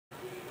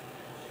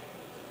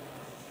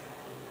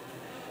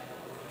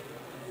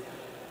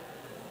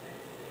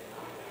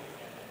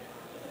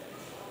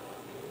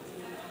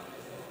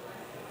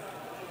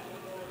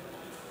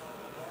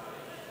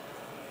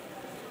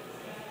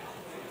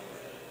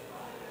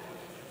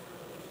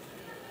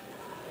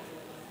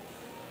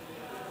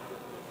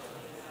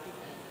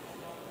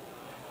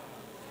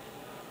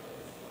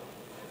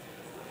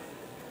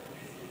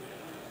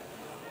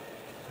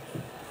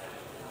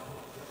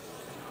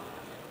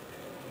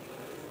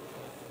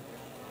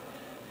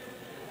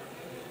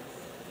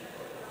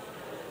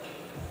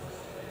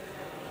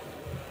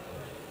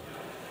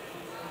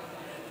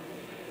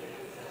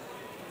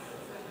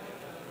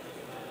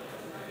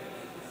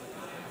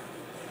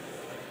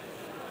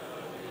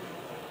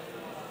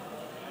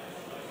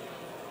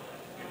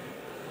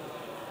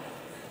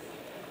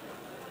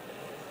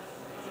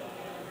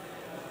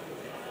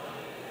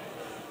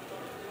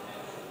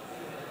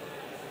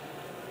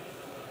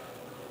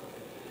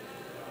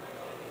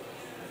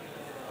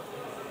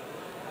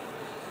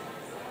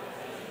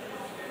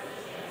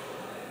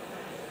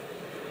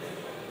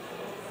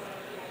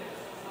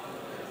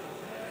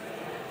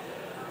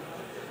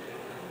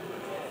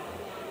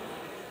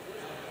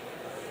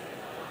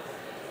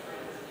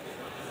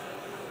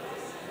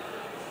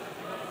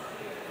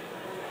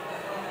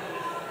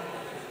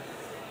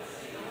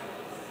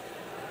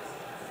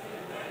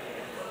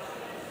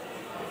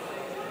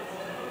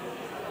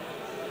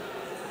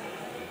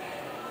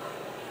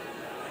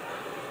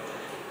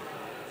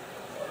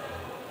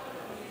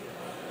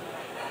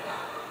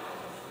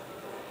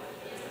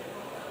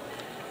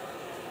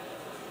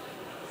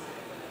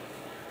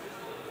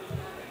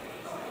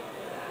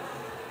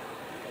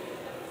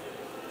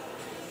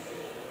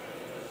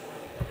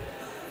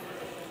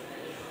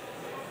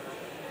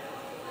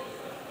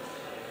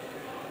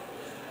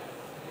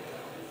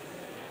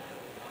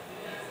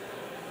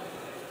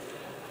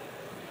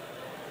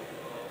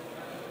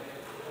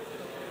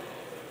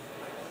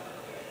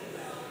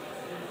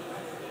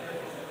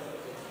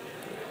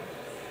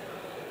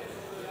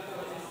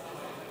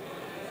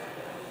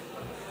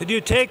Could you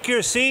take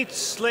your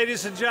seats,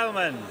 ladies and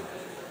gentlemen?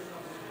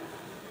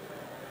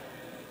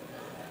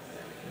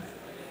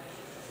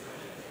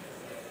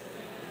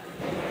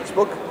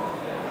 Spoke.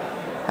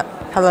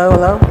 Hello,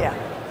 hello? Yeah,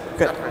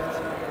 good.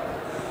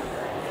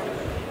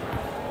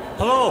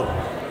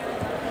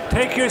 Hello.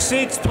 Take your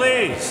seats,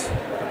 please.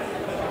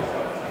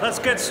 Let's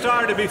get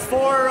started.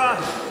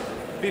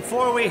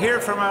 Before we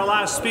hear from our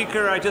last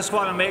speaker, I just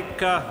want to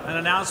make an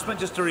announcement,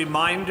 just a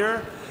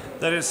reminder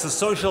that it's the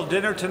social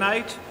dinner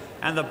tonight,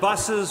 and the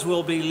buses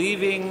will be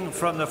leaving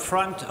from the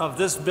front of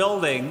this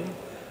building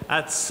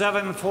at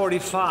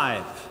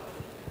 7:45.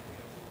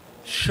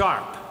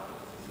 Sharp.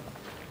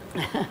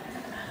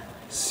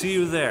 See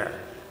you there.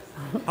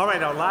 All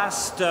right, our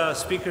last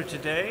speaker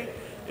today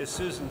is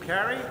Susan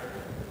Carey,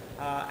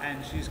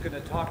 and she's going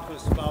to talk to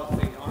us about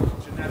the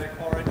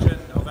ontogenetic origin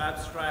of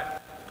abstract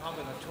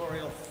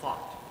combinatorial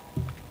thought.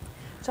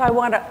 So I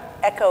want to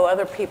echo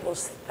other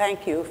people's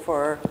thank you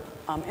for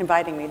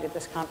inviting me to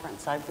this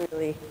conference. I've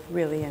really,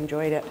 really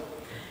enjoyed it.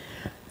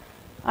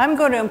 I'm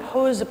going to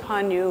impose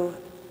upon you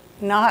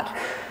not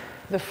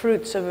the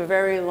fruits of a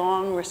very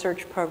long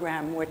research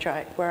program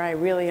where I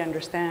really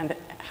understand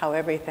how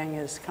everything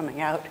is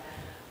coming out,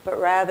 but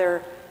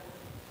rather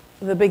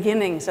the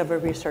beginnings of a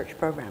research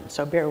program,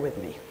 so bear with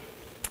me.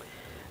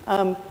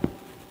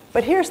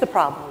 But here's the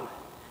problem.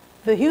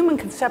 The human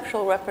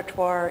conceptual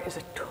repertoire is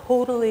a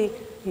totally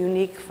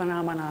unique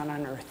phenomenon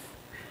on Earth.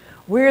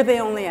 We're the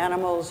only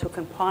animals who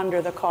can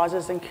ponder the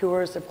causes and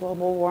cures of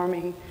global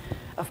warming,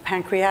 of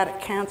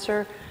pancreatic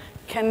cancer,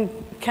 can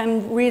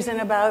reason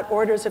about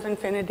orders of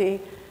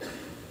infinity.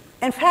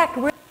 In fact,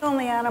 we're the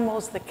only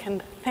animals that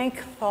can think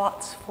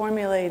thoughts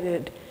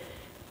formulated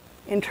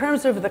in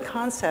terms of the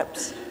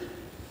concepts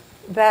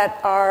that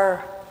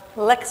are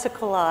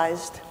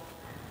lexicalized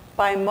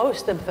by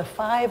most of the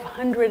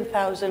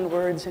 500,000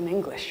 words in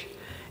English.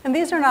 And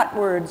these are not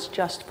words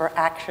just for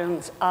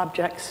actions,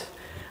 objects,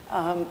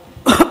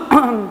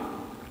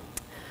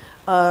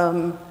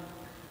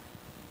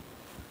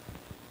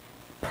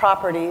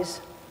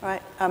 properties,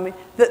 right? I mean,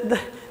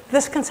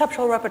 this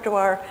conceptual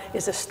repertoire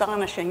is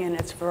astonishing in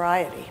its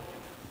variety.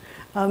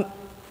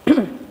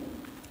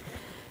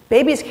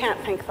 Babies can't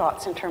think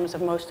thoughts in terms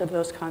of most of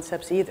those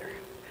concepts either.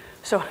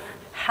 So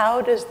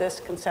how does this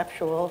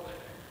conceptual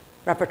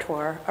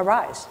repertoire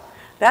arise?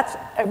 That's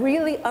a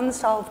really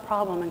unsolved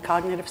problem in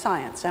cognitive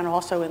science and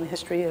also in the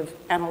history of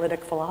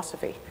analytic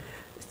philosophy.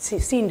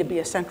 It's seen to be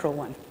a central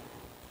one.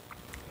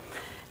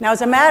 Now,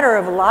 as a matter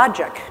of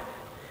logic,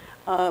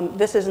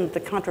 this isn't the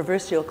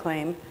controversial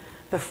claim.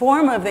 The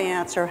form of the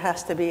answer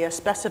has to be a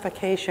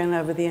specification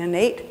of the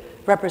innate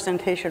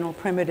representational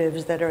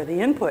primitives that are the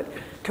input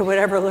to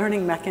whatever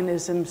learning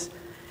mechanisms,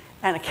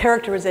 and a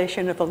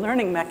characterization of the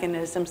learning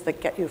mechanisms that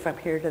get you from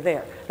here to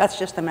there. That's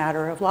just a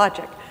matter of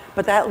logic.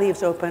 But that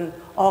leaves open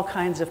all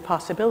kinds of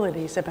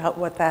possibilities about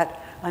what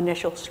that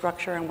initial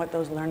structure and what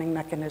those learning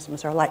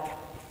mechanisms are like.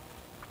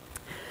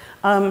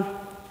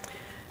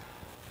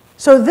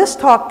 So this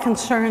talk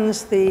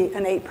concerns the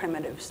innate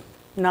primitives,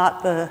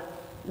 not the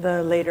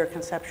later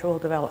conceptual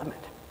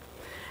development.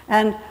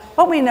 And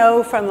what we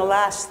know from the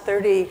last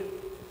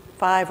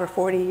 35 or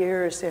 40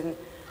 years in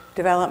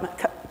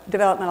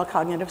developmental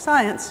cognitive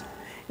science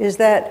is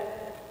that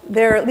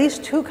there are at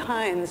least two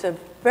kinds of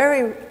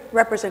very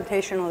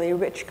representationally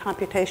rich,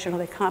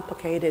 computationally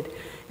complicated,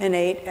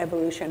 innate,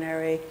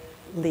 evolutionarily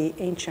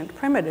ancient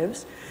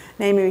primitives,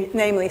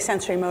 namely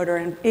sensory motor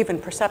and even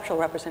perceptual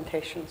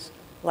representations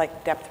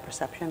like depth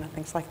perception and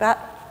things like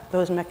that.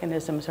 Those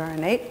mechanisms are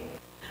innate.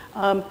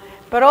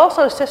 But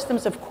also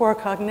systems of core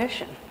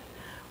cognition,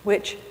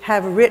 which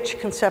have rich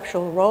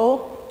conceptual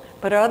role,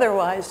 but are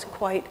otherwise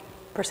quite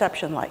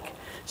perception-like.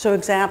 So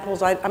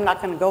examples, I'm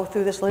not going to go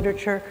through this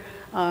literature,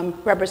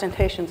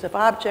 representations of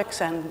objects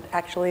and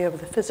actually of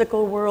the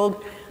physical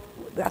world.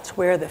 That's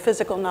where the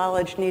physical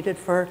knowledge needed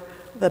for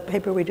the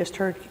paper we just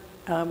heard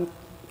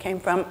came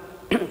from.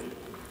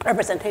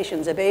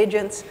 Representations of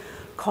agents,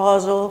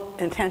 causal,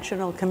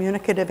 intentional,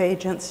 communicative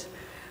agents,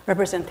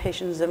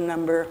 representations of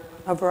number,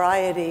 a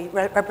variety,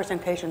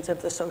 representations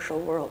of the social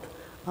world.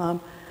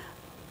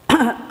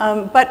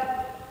 But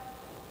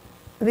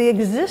the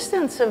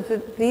existence of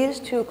these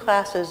two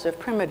classes of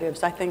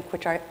primitives, I think,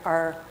 which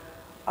are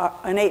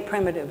innate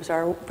primitives,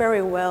 are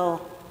very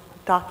well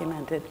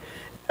documented.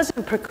 It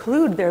doesn't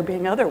preclude there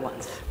being other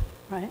ones,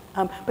 right?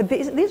 But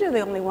these are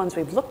the only ones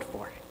we've looked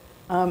for.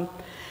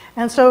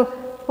 And so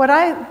what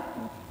I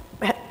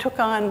took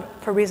on,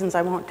 for reasons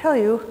I won't tell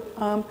you,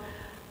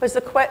 was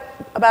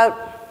about,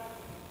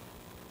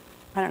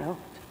 I don't know,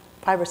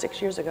 5 or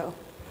 6 years ago,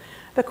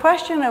 the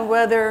question of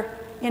whether,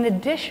 in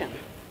addition,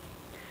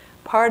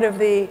 part of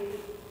the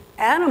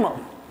animal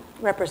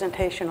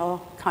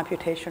representational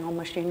computational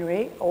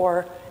machinery,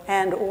 or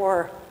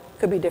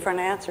could be different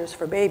answers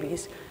for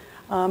babies,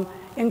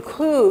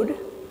 include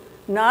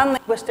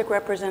non-linguistic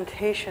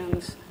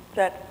representations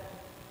that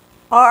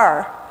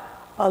are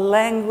a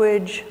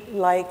language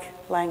like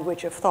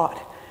language of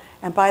thought.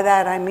 And by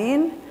that I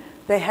mean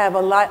They have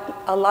a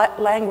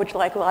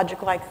language-like,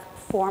 logic-like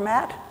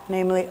format,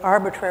 namely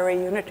arbitrary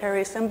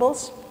unitary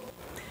symbols.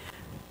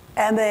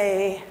 And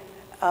they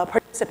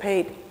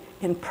participate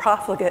in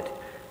profligate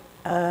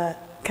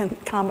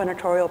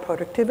combinatorial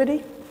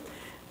productivity.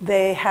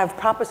 They have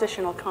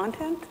propositional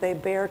content, they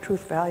bear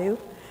truth value,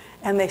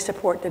 and they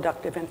support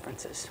deductive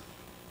inferences.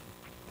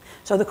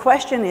 So the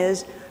question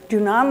is, do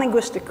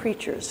non-linguistic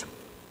creatures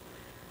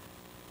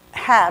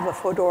have a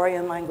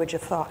Fodorian language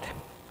of thought?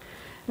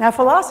 Now,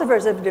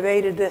 philosophers have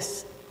debated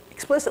this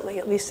explicitly,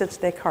 at least since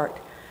Descartes.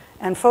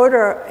 And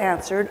Fodor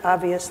answered,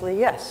 obviously,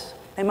 yes,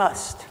 they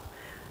must.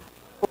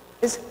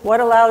 What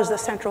allows the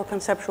central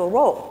conceptual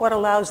role? What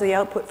allows the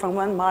output from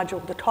one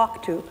module to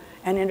talk to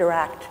and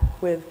interact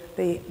with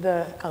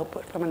the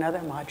output from another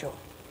module?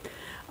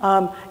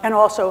 And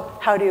also,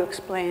 how do you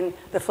explain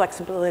the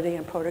flexibility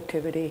and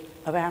productivity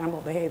of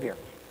animal behavior?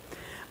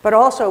 But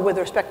also, with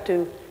respect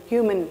to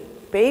human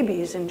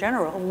babies in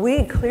general,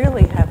 we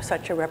clearly have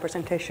such a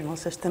representational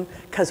system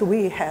because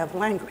we have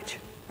language,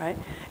 right?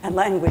 And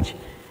language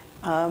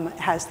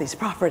has these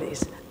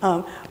properties.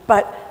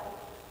 But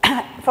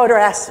Fodor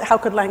asks, how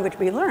could language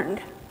be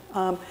learned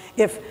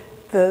if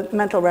the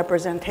mental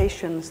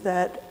representations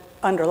that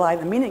underlie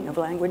the meaning of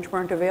language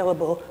weren't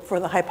available for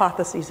the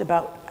hypotheses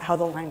about how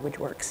the language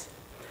works?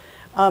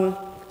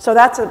 So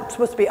that's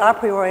supposed to be a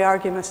priori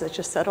arguments that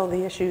just settle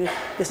the issue.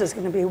 This is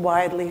going to be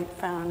widely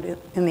found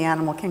in the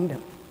animal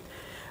kingdom.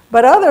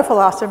 But other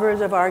philosophers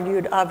have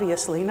argued,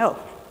 obviously, no.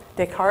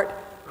 Descartes,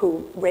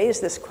 who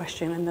raised this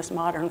question in this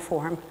modern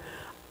form,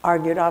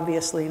 argued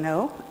obviously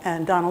no.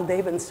 And Donald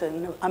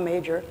Davidson, a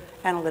major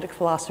analytic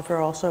philosopher,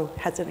 also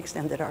has an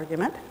extended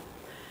argument.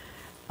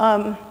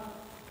 I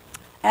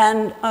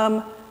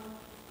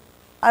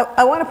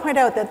want to point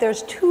out that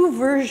there's two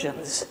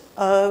versions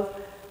of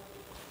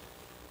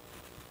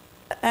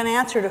an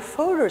answer to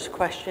Fodor's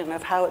question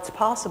of how it's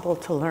possible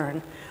to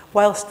learn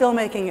while still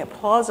making it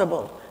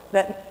plausible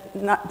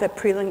that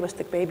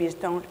pre-linguistic babies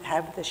don't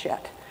have this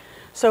yet.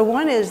 So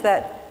one is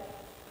that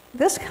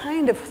this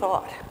kind of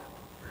thought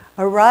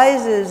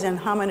arises in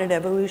hominid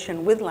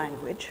evolution with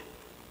language,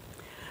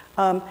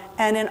 and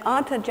in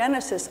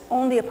ontogenesis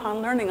only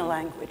upon learning a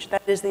language.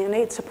 That is, the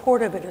innate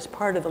support of it is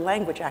part of the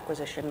language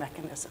acquisition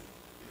mechanism.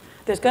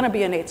 There's going to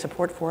be innate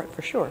support for it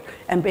for sure,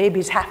 and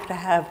babies have to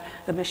have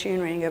the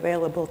machinery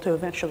available to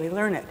eventually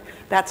learn it.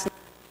 That's not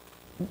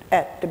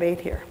at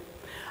debate here.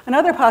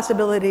 Another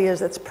possibility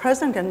is it's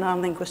present in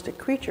non-linguistic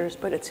creatures,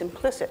 but it's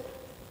implicit.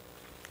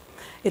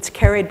 It's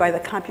carried by the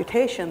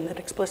computation that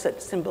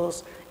explicit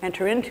symbols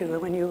enter into,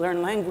 and when you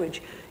learn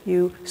language,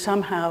 you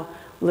somehow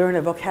learn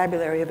a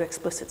vocabulary of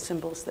explicit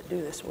symbols that do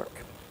this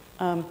work.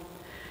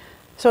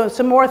 So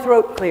some more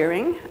throat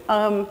clearing.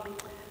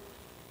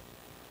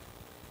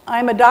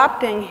 I'm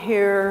adopting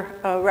here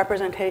a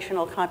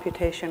representational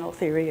computational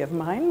theory of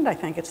mind. I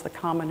think it's the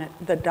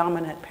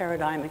dominant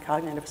paradigm in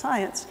cognitive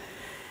science.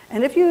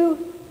 And if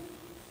you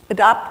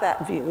adopt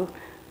that view,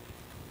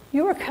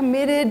 you are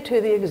committed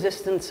to the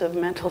existence of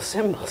mental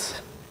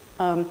symbols.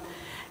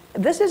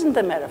 This isn't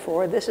a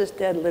metaphor, this is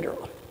dead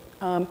literal.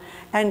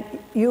 And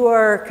you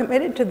are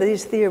committed to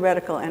these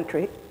theoretical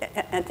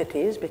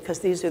entities because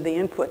these are the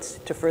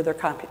inputs to further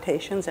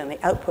computations and the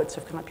outputs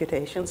of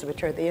computations,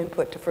 which are the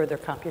input to further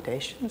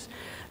computations.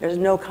 There's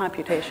no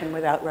computation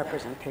without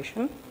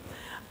representation.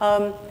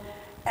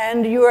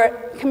 And you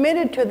are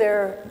committed to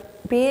their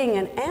being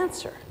an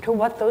answer to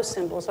what those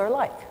symbols are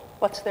like.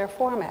 What's their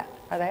format?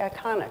 Are they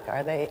iconic?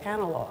 Are they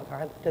analog?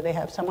 Do they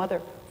have some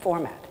other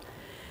format?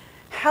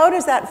 How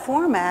does that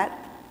format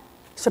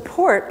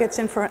support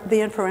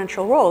the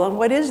inferential role? And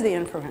what is the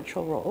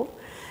inferential role?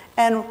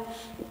 And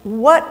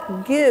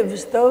what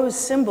gives those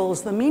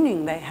symbols the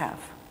meaning they have,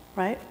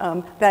 right?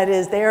 That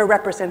is, their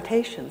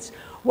representations.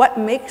 What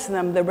makes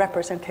them the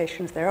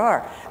representations there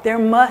are? There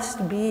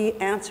must be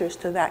answers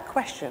to that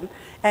question,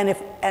 and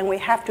we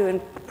have to, in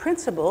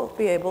principle,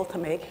 be able to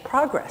make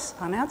progress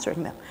on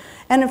answering them.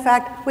 And in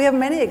fact, we have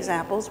many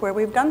examples where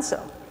we've done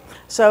so.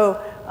 So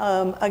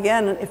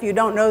again, if you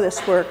don't know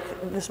this work,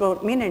 this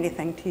won't mean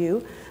anything to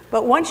you.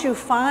 But once you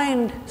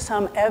find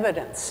some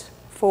evidence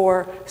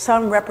for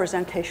some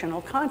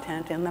representational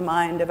content in the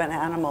mind of an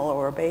animal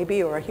or a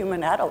baby or a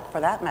human adult,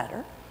 for that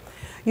matter,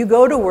 you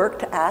go to work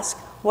to ask,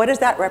 what is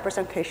that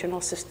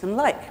representational system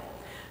like?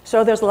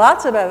 So there's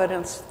lots of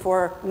evidence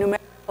for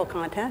numerical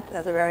content.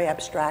 That's a very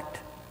abstract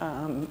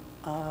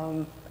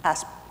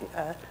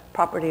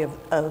property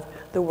of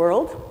the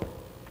world.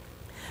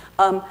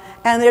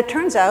 And it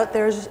turns out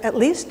there's at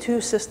least two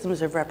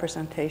systems of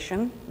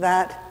representation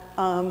that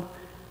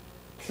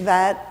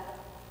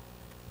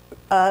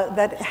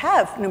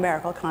have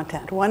numerical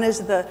content. One is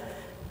the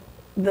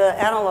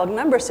analog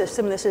number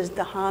system. This is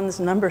de Haan's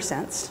number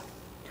sense,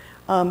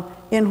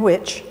 in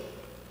which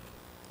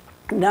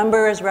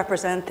number is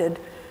represented,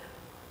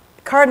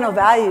 cardinal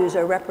values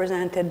are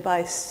represented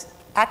by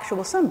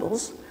actual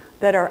symbols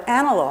that are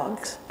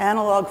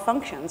analog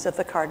functions of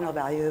the cardinal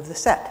value of the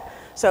set.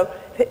 So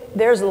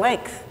there's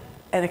length,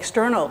 an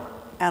external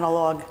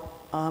analog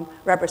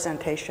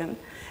representation,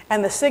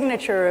 and the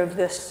signature of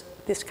this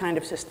this kind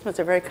of system. It's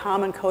a very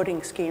common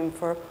coding scheme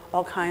for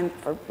all kinds,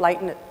 for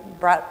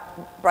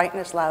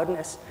brightness,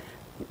 loudness,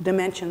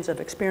 dimensions of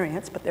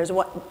experience, but there's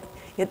what,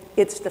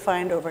 it's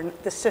defined over,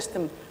 the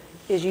system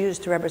is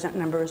used to represent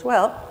number as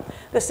well.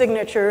 The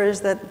signature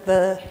is that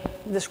the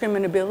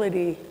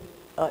discriminability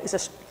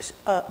is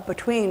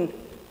between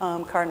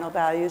cardinal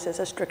values is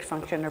a strict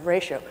function of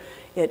ratio.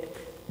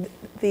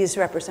 These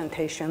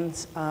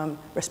representations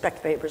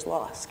respect Weber's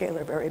law,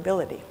 scalar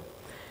variability.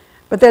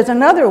 But there's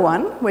another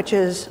one, which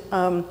is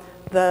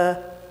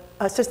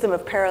a system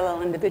of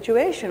parallel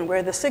individuation,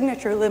 where the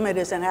signature limit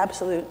is an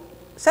absolute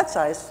set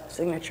size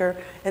signature.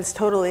 It's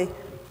totally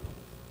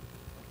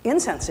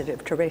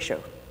insensitive to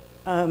ratio.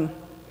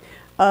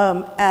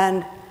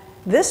 And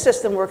this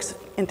system works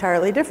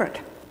entirely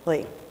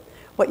differently.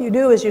 What you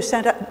do is you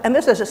send up, and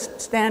this is a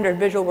standard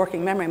visual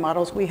working memory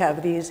models. We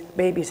have these,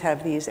 babies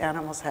have these,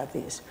 animals have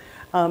these.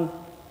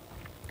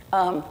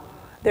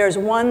 There's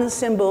one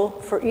symbol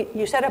for each.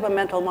 You set up a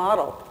mental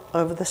model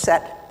of the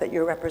set that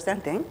you're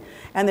representing,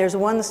 and there's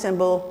one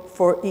symbol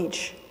for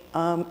each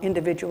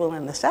individual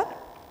in the set.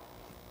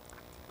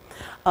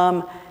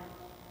 And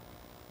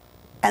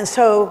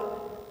so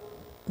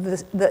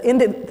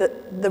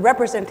the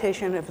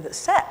representation of the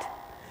set,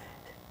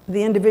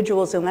 the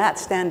individuals in that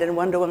stand in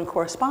one-to-one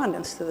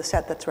correspondence to the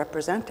set that's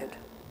represented.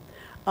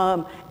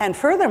 And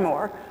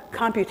furthermore,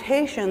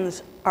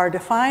 computations are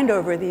defined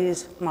over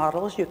these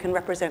models. You can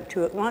represent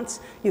two at once.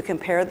 You can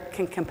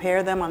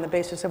compare them on the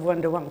basis of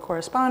one-to-one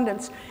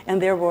correspondence,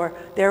 and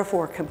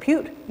therefore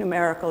compute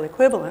numerical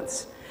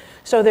equivalence.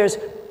 So there's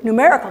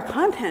numerical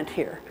content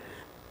here.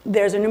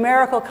 There's a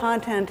numerical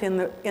content in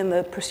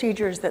the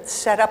procedures that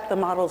set up the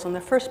models in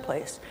the first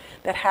place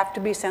that have to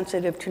be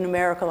sensitive to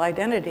numerical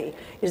identity.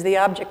 Is the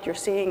object you're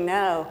seeing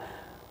now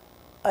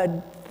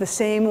the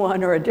same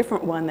one or a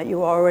different one that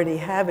you already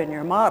have in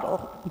your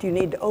model? Do you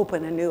need to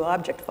open a new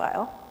object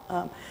file?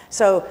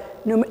 So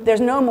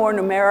there's no more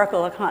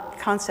numerical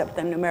concept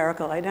than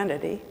numerical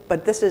identity,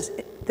 but this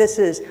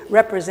is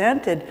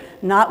represented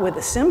not with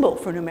a symbol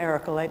for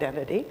numerical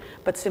identity,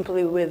 but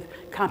simply with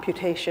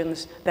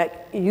computations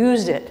that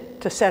use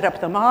it to set up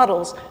the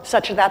models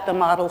such that the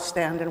models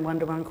stand in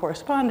one-to-one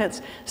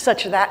correspondence,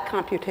 such that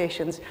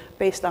computations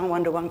based on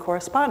one-to-one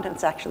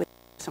correspondence actually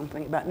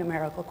something about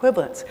numerical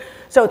equivalence.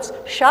 So it's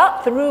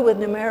shot through with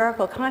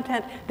numerical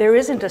content. There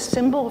isn't a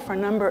symbol for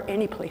number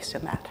any place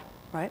in that,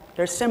 right?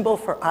 There's symbol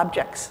for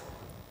objects.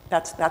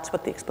 That's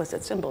what the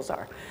explicit symbols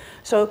are.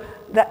 So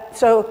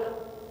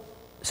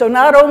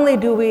not only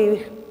do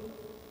we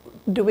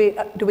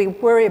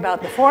worry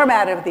about the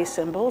format of these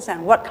symbols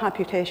and what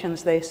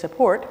computations they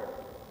support,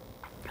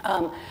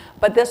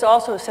 but this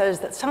also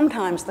says that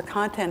sometimes the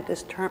content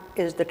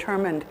is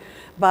determined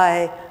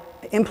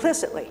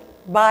implicitly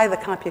by the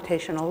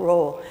computational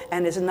role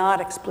and is not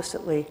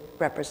explicitly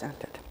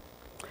represented.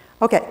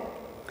 Okay,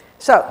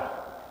 so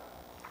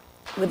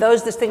with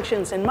those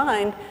distinctions in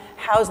mind,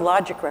 how's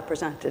logic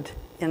represented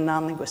in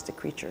non-linguistic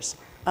creatures?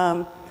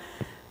 One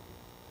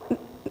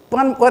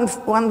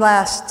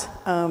last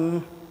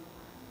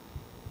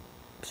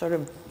sort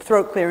of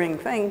throat-clearing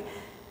thing.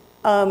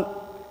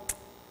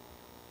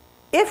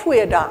 If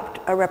we adopt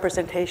a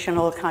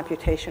representational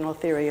computational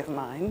theory of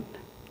mind,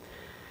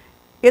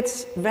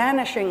 it's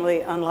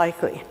vanishingly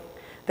unlikely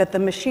that the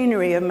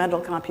machinery of mental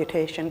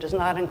computation does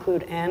not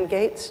include AND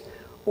gates,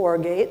 OR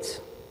gates,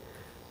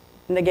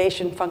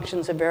 negation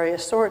functions of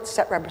various sorts,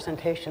 set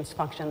representations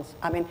functions.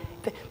 I mean,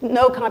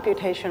 no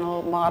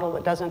computational model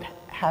that doesn't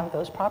have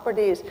those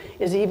properties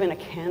is even a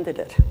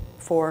candidate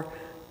for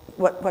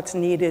what's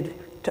needed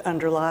to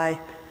underlie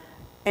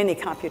any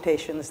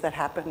computations that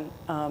happen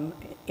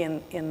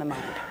in the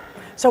mind.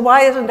 So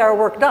why isn't our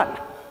work done?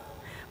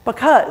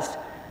 Because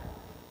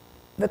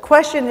the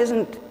question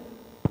isn't,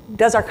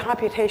 does our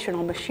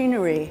computational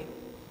machinery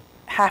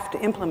have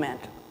to implement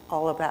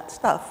all of that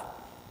stuff?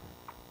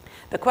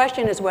 The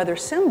question is whether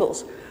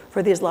symbols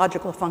for these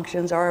logical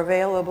functions are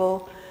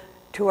available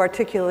to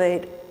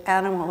articulate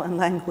animal and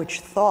language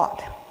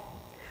thought,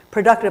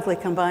 productively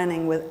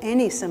combining with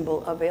any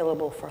symbol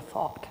available for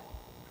thought,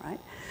 right?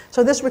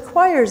 So this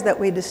requires that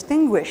we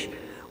distinguish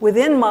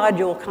within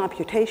module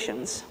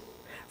computations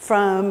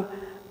from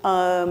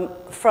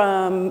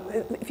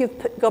if you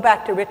go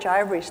back to Rich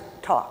Ivory's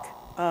talk,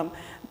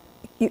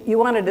 you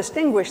want to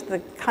distinguish the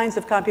kinds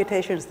of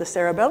computations the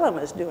cerebellum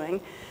is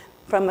doing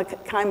from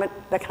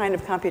the kind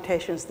of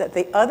computations that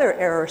the other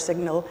error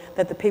signal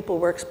that the people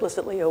were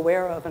explicitly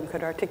aware of and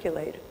could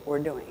articulate were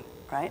doing,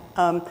 right?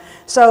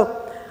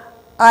 So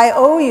I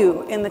owe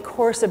you, in the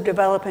course of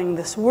developing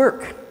this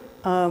work,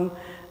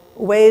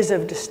 ways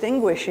of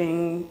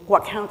distinguishing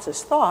what counts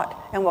as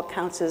thought and what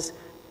counts as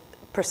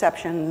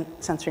perception,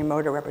 sensory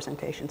motor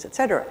representations, et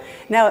cetera.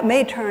 Now, it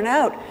may turn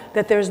out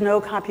that there's no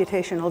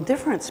computational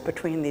difference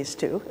between these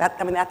two.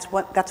 That's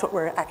what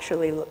we're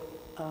actually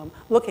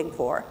looking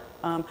for.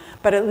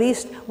 But at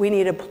least we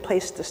need a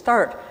place to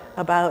start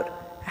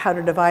about how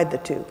to divide the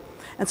two.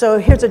 And so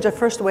here's the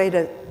first way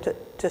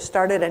to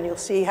start it, and you'll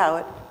see how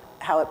it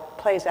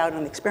plays out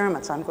in the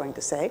experiments I'm going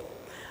to say.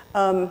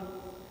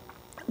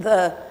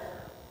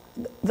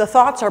 the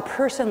thoughts are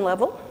person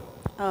level.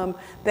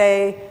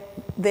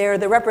 They're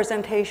the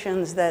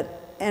representations that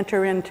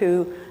enter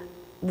into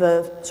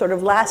the sort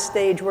of last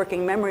stage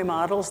working memory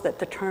models that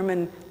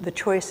determine the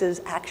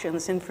choices,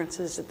 actions,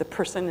 inferences that the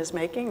person is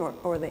making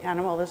or the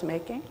animal is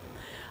making.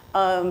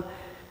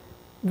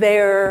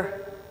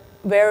 They're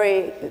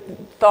very,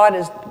 thought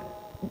is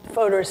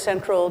Fodor's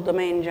central,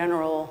 domain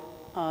general,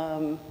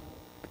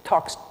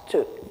 talks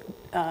to,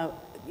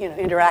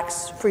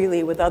 interacts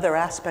freely with other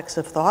aspects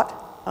of thought.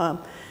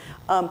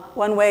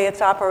 One way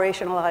it's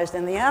operationalized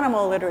in the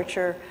animal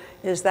literature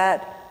is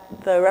that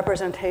the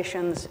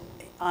representations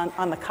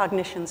on the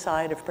cognition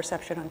side of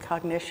perception and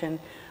cognition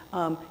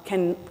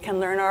can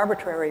learn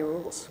arbitrary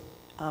rules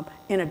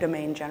in a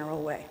domain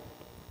general way.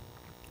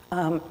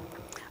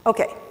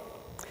 Okay,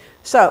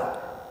 so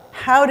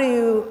how do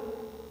you,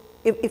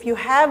 if you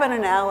have an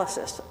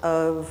analysis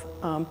of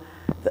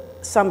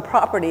some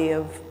property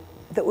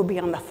that would be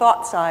on the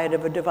thought side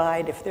of a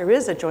divide, if there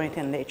is a joint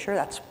in nature,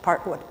 that's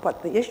part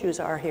what the issues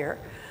are here,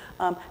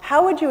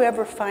 how would you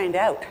ever find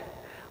out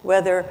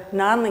whether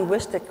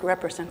non-linguistic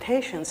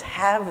representations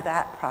have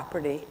that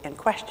property in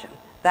question?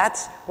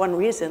 That's one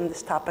reason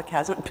this topic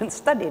hasn't been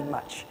studied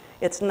much.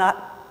 It's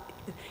not,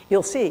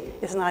 you'll see,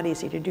 it's not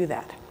easy to do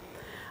that.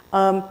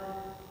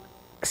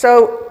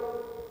 So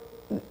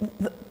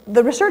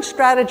the research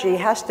strategy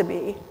has to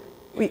be,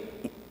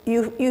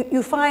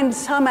 you find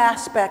some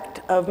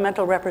aspect of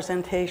mental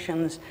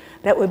representations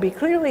that would be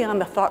clearly on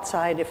the thought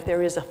side if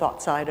there is a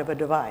thought side of a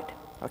divide,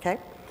 okay?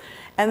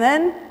 And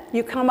then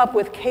you come up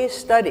with case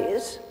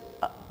studies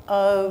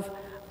of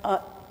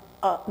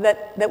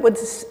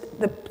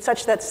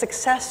such that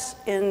success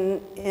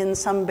in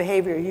some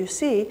behavior you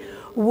see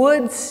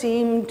would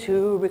seem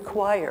to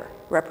require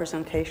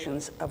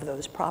representations of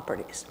those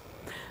properties.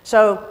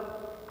 So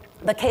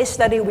the case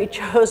study we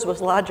chose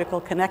was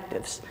logical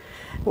connectives.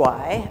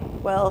 Why?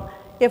 Well,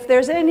 if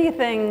there's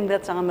anything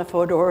that's on the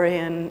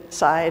Fodorian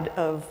side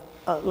of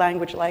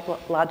language like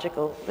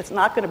logical, it's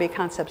not going to be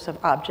concepts of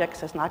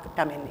objects. It's not,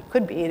 I mean, it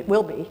could be, it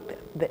will be.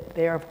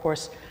 They are, of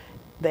course,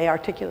 they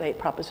articulate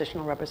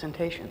propositional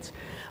representations.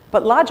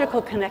 But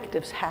logical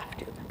connectives have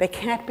to. They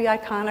can't be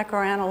iconic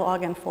or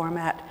analog in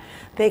format.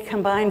 They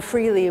combine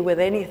freely with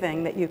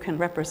anything that you can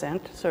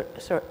represent. So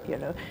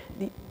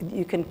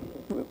you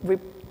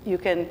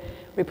can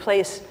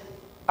replace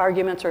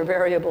arguments or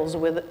variables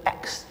with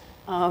X.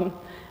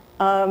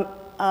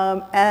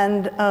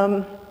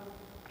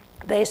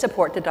 They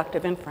support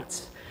deductive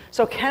inference.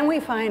 So can we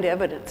find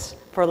evidence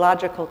for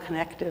logical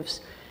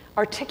connectives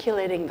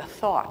articulating the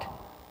thought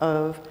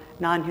of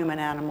non-human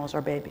animals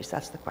or babies?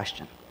 That's the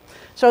question.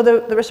 So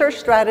the research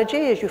strategy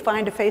is you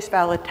find a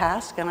face-valid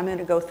task, and I'm going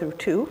to go through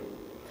two,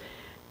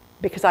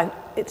 because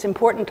it's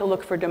important to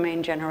look for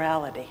domain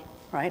generality,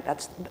 right?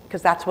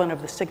 Because that's one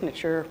of the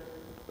signature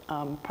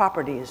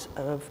properties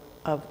of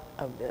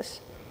this.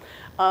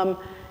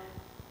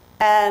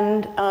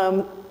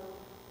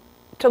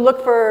 To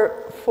look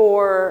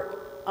for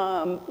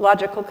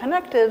logical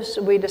connectives,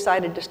 we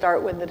decided to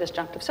start with the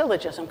disjunctive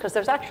syllogism, because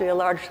there's actually a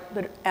large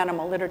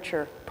animal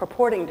literature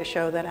purporting to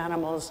show that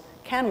animals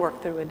can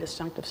work through a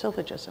disjunctive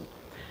syllogism.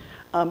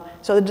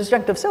 So the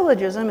disjunctive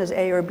syllogism is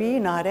A or B,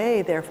 not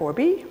A, therefore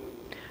B.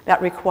 That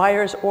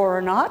requires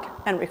or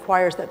not, and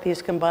requires that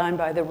these combine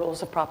by the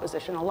rules of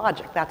propositional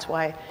logic. That's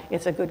why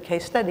it's a good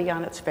case study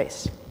on its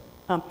face.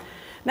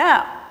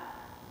 Now,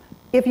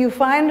 if you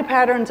find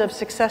patterns of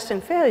success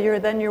and failure,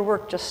 then your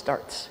work just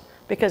starts.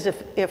 Because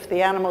if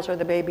the animals or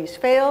the babies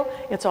fail,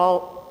 it's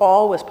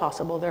always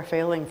possible they're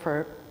failing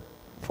for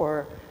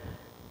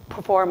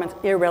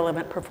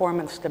irrelevant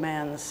performance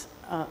demands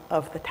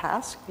of the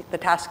task. The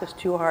task is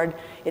too hard,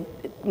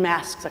 it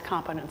masks a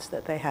competence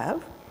that they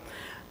have.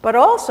 But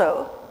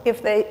also,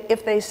 if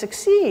they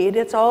succeed,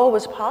 it's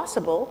always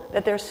possible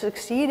that they're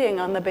succeeding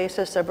on the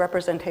basis of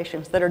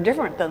representations that are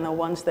different than the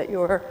ones that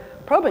you're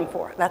probing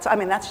for. That's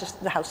just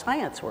how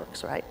science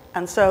works, right?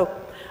 And so,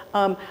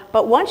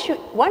 but once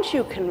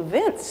you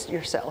convince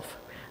yourself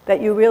that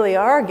you really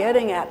are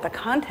getting at the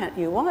content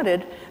you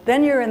wanted,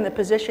 then you're in the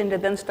position to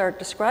then start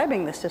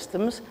describing the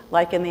systems,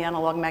 like in the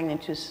analog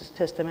magnitude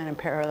system and in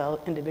parallel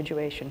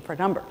individuation for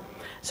number.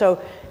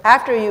 So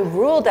after you've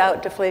ruled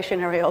out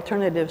deflationary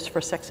alternatives for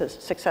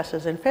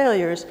successes and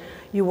failures,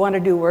 you want to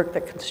do work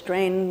that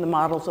constrain the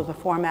models of the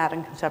format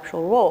and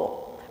conceptual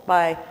role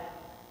by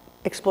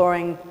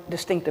exploring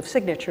distinctive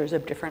signatures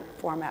of different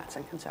formats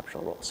and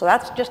conceptual roles. So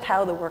that's just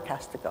how the work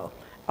has to go.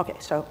 Okay,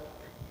 so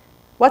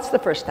what's the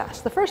first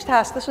task? The first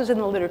task, this was in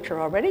the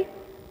literature already,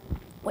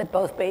 with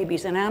both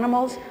babies and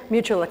animals,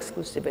 mutual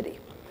exclusivity,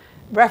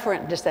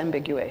 referent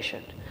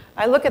disambiguation.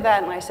 I look at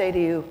that and I say to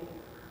you,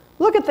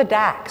 look at the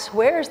DAX.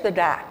 Where's the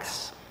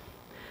DAX?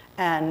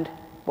 And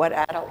what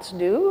adults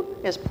do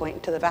is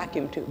point to the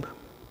vacuum tube.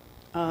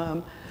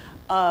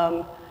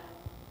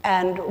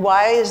 And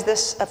why is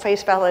this a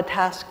face-valid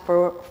task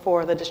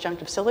for the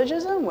disjunctive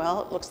syllogism?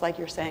 Well, it looks like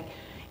you're saying,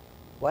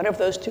 one of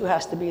those two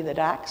has to be the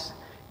DAX.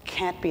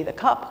 Can't be the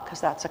cup, because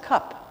that's a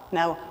cup.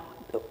 Now,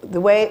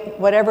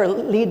 whatever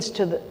leads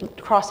to the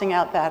crossing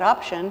out that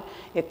option,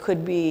 it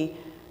could be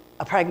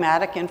a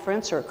pragmatic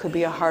inference or it could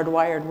be a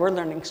hardwired word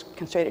learning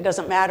constraint. It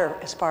doesn't matter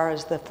as far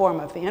as the form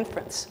of the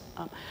inference.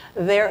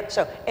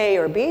 So A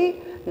or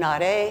B,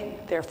 not A,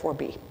 therefore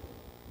B.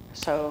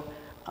 So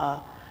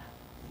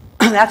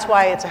that's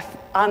why it's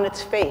on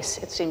its face,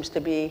 it seems to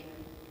be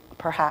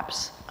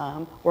perhaps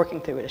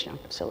working through a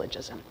disjunctive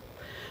syllogism.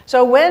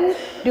 So when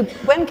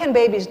can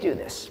babies do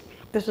this?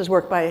 This was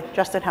work by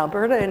Justin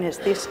Halberta in his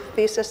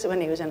thesis when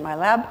he was in my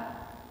lab.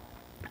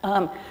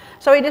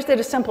 So he just did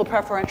a simple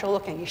preferential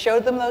looking. He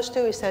showed them those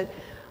two. He said,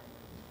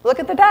 look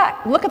at the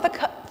DAC. Look at the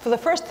cup. For the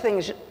first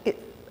things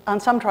on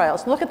some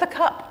trials, look at the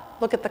cup.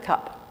 Look at the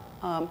cup.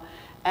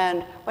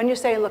 And when you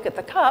say look at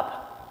the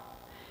cup,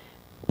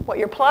 what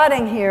you're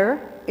plotting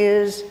here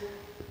is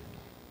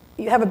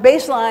you have a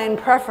baseline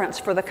preference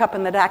for the cup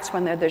and the DACs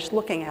when they're just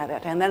looking at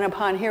it. And then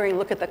upon hearing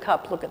look at the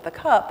cup,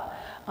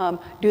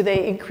 do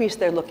they increase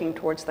their looking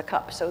towards the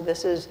cup? So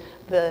this is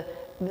the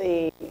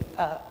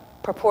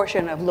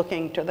proportion of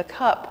looking to the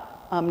cup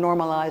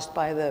normalized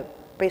by the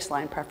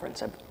baseline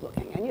preference of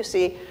looking. And you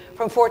see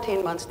from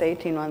 14 months to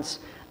 18 months,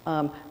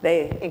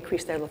 they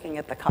increase their looking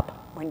at the cup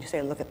when you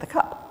say look at the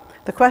cup.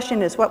 The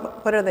question is,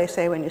 what do they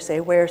say when you say,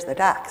 where's the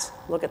DACs?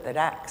 Look at the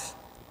DACs.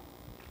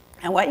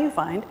 And what you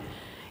find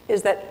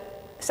is that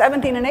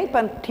 17 and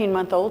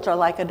 18-month-olds are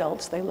like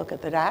adults. They look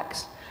at the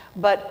DACs.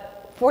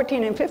 But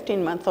 14 and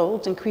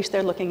 15-month-olds increase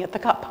their looking at the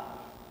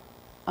cup.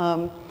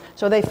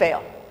 So they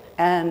fail.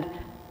 And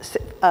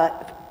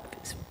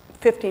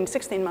 15,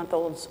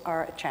 16-month-olds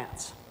are a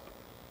chance.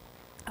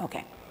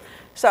 Okay.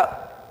 So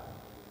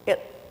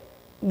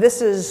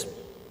this is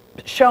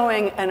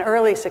showing an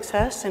early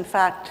success. In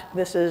fact,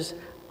 this is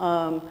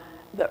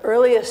the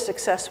earliest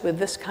success with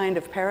this kind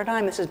of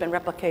paradigm. This has been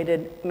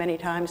replicated many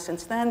times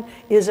since then,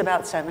 is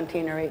about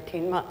 17 or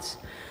 18 months.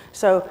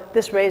 So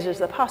this raises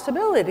the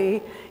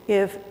possibility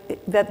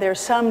that there's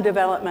some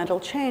developmental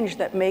change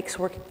that makes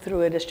working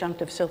through a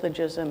disjunctive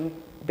syllogism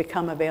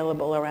become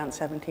available around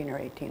 17 or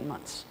 18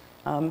 months.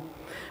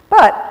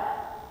 But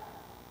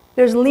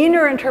there's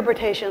leaner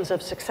interpretations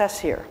of success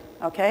here,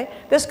 okay?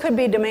 This could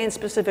be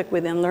domain-specific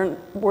within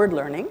word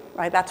learning,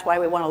 right? That's why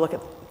we want to look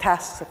at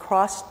tasks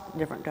across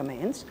different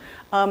domains.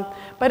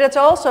 But it's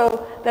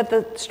also that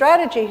the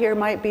strategy here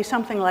might be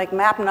something like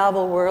map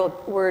novel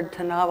word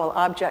to novel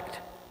object.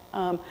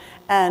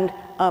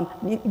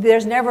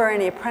 There's never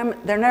any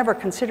they're never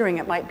considering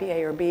it might be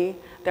A or B.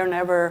 They're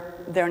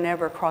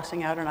never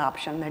crossing out an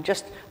option.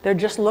 They're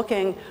just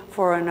looking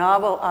for a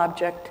novel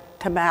object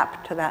to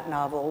map to that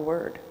novel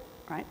word,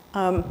 right?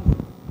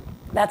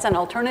 That's an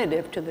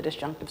alternative to the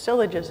disjunctive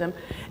syllogism,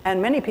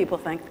 and many people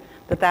think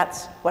that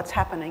that's what's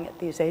happening at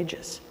these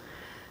ages.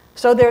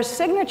 So there's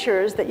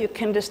signatures that you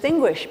can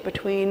distinguish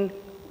between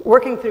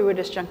working through a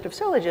disjunctive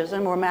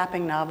syllogism or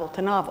mapping novel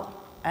to novel.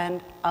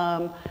 And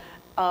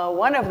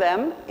one of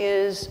them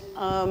is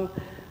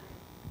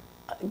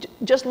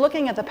just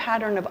looking at the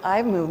pattern of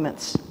eye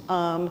movements.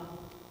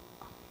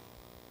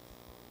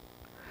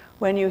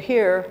 When you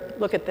hear,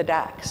 look at the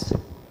DACs.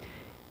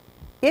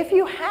 If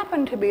you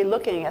happen to be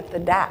looking at the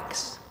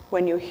DACs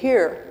when you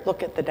hear,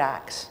 look at the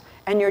DACs,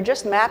 and you're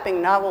just mapping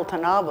novel to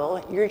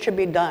novel, you should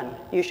be done.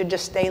 You should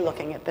just stay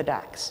looking at the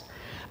DACs.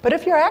 But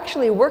if you're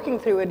actually working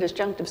through a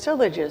disjunctive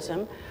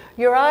syllogism,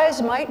 your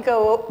eyes might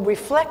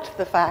reflect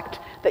the fact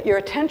that your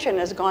attention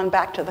has gone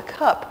back to the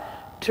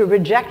cup to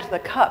reject the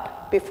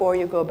cup before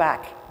you go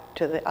back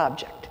to the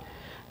object.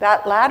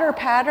 That latter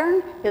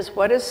pattern is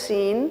what is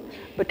seen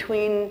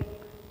between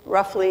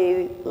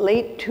roughly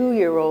late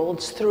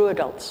 2-year-olds through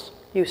adults.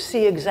 You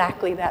see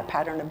exactly that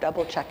pattern of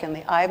double check in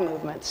the eye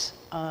movements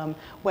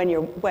when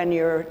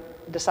you're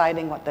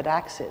deciding what the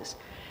DACs is.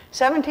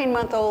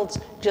 17-month-olds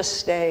just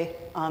stay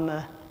on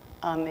the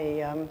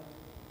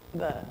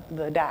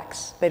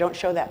DACs. They don't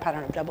show that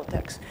pattern of double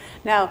ticks.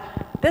 Now,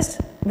 this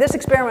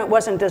experiment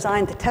wasn't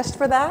designed to test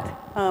for that,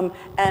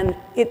 and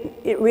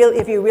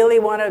if you really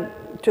wanted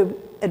to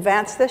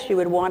advance this, you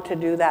would want to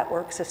do that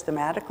work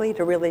systematically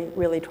to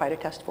really try to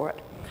test for it.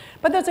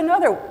 But there's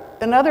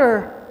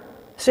another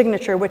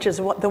signature, which is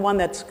the one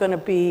that's going to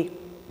be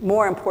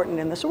more important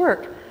in this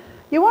work.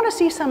 You want to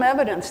see some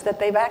evidence that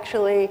they've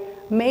actually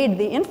made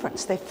the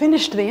inference. They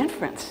finished the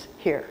inference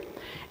here.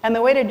 And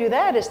the way to do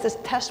that is to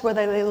test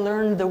whether they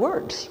learned the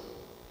words,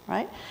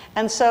 right?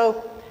 And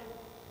so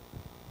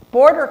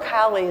border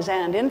collies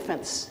and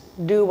infants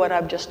do what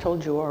I've just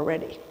told you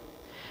already.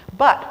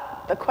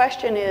 But the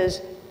question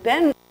is,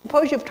 then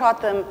suppose you've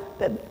taught them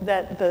that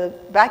the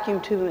vacuum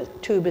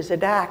tube is a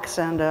DAX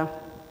and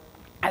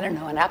I don't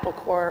know, an apple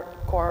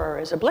core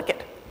is a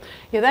blicket.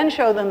 You then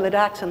show them the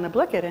DAX and the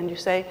blicket and you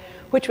say,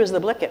 which was the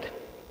blicket?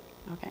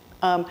 Okay.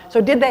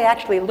 So did they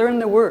actually learn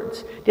the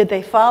words? Did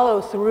they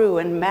follow through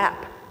and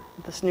map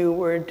this new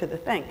word to the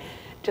thing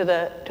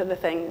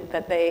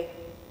that they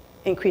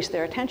increased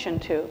their attention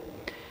to?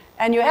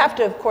 And you have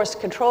to, of course,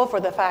 control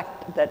for the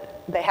fact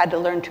that they had to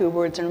learn 2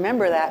 words and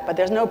remember that, but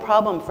there's no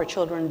problem for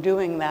children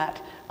doing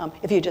that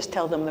if you just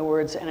tell them the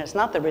words and it's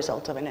not the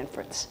result of an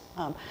inference.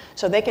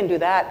 So they can do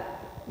that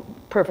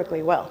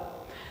perfectly well?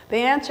 The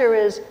answer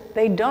is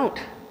they don't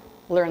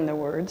learn the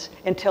words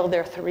until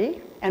they're 3,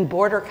 and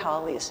border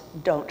collies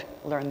don't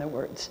learn the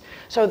words.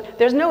 So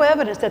there's no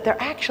evidence that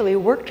they're actually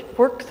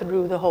worked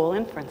through the whole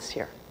inference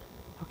here,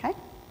 okay?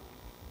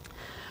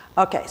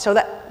 Okay, so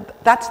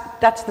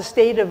that's the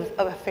state of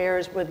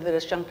affairs with the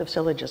disjunctive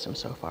syllogism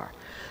so far.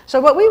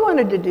 So what we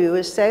wanted to do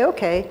is say,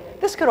 okay,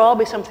 this could all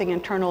be something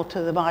internal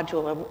to the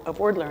module of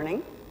word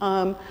learning.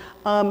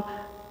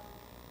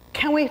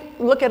 Can we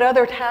look at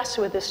other tasks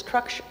with this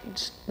structure,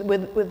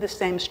 with the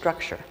same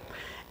structure?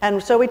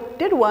 And so we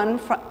did one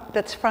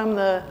that's from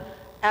the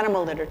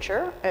animal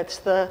literature. It's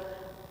the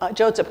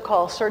Joseph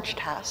Call search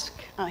task.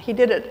 He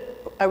did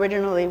it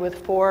originally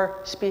with 4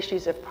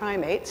 species of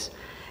primates.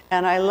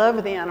 And I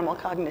love the animal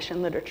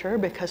cognition literature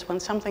because when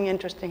something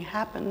interesting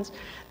happens,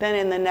 then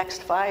in the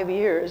next 5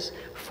 years,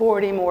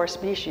 40 more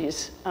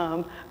species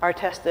are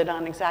tested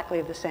on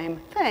exactly the same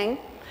thing.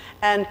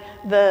 And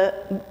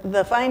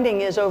the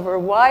finding is over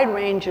wide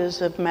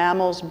ranges of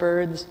mammals,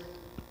 birds,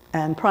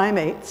 and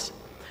primates,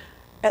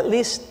 at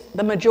least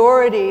the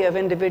majority of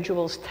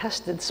individuals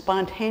tested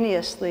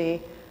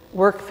spontaneously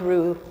work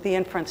through the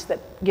inference that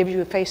gives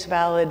you face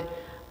valid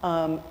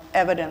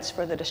evidence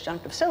for the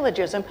disjunctive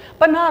syllogism,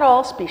 but not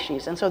all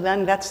species. And so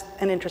then that's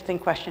an interesting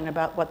question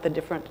about what the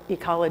different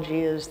ecology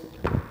is,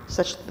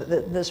 such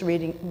that this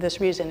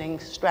reasoning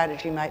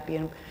strategy might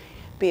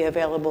be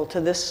available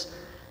to this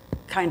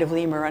kind of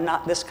lemur and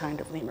not this kind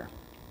of lemur.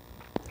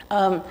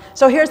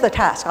 So here's the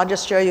task. I'll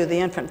just show you the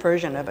infant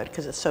version of it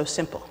because it's so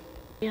simple.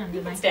 Yeah,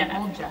 and I can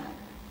hold you.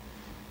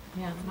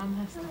 Yeah, Mom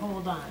has to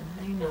hold on.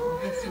 I know,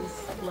 this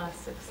is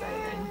less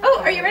exciting.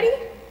 Oh, are you ready?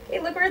 Okay,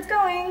 look where it's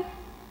going.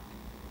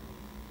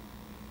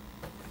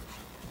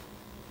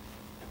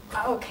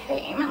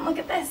 Okay, Eamon, look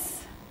at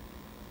this.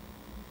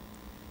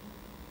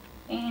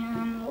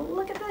 And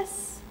look at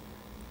this.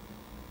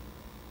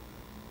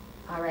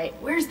 All right,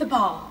 where's the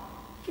ball?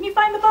 Can you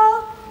find the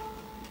ball?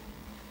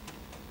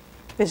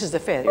 This is a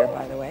failure,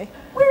 by the way.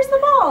 Where's the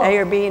ball? A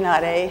or B,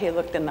 not A. He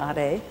looked at not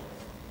A.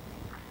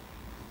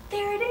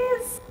 There it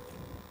is.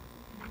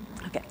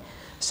 Okay,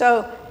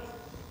 so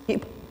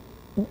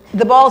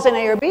the ball's in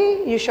A or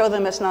B, you show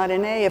them it's not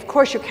in A. Of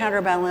course, you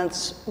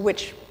counterbalance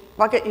which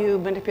bucket you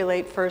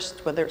manipulate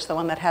first, whether it's the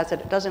one that has it,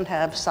 it doesn't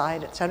have,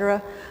 side, et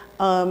cetera.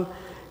 You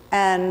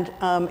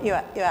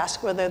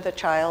ask whether the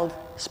child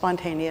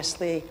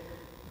spontaneously,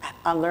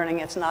 on learning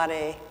it's not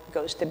A,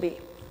 goes to B.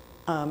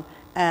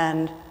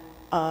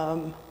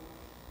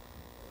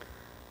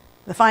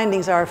 The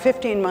findings are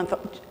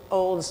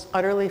 15-month-olds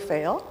utterly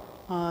fail,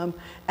 and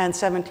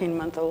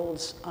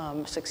 17-month-olds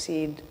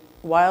succeed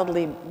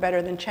wildly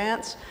better than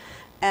chance.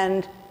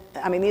 And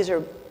I mean, these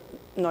are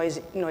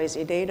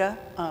noisy data.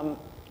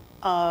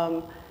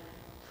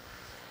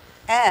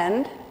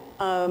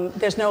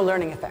 There's no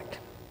learning effect,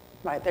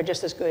 right? They're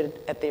just as good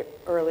at the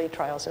early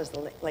trials as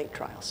the late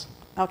trials.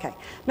 Okay,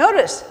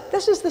 notice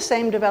this is the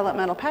same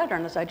developmental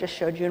pattern as I just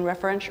showed you in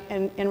reference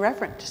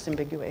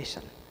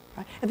disambiguation.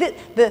 Right?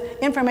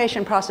 The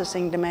information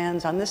processing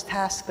demands on this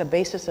task, the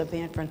basis of the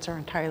inference are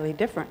entirely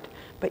different,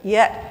 but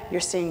yet you're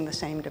seeing the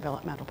same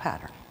developmental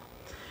pattern.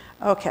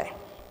 Okay,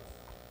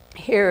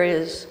 here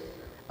is,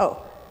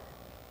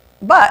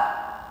 but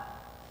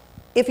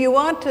if you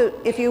want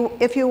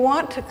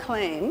to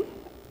claim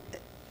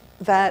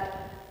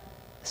that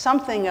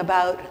something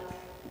about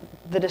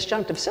the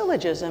disjunctive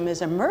syllogism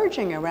is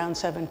emerging around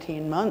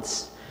 17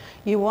 months,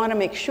 you want to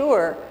make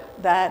sure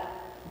that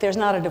there's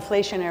not a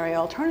deflationary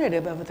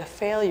alternative of the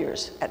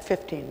failures at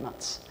 15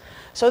 months.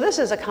 So this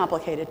is a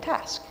complicated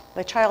task.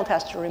 The child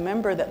has to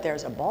remember that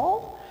there's a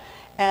ball,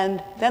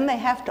 and then they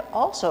have to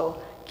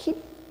also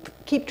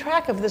keep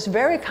track of this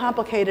very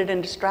complicated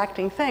and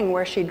distracting thing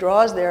where she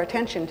draws their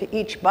attention to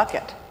each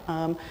bucket.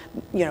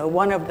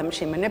 One of them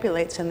she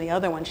manipulates and the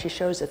other one she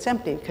shows it's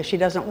empty because she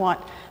doesn't want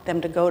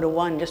them to go to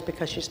one just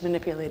because she's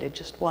manipulated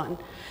just one.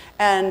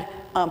 And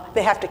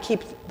they have to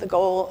keep the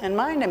goal in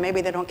mind and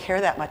maybe they don't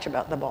care that much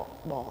about the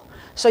ball.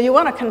 So you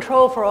want to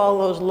control for all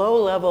those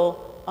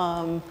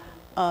low-level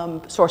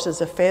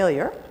sources of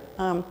failure.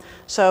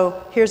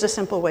 So here's a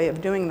simple way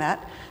of doing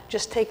that.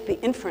 Just take the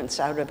inference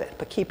out of it,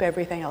 but keep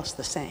everything else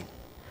the same.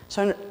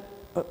 So,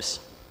 oops.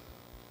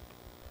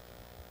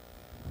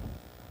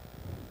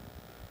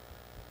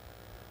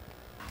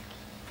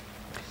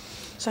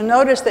 So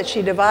notice that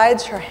she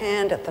divides her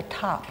hand at the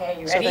top, okay,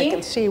 you so ready? they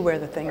can see where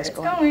the thing is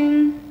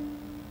going.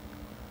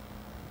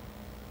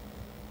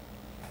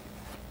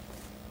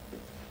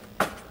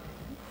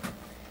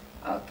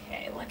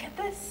 Okay, look at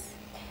this.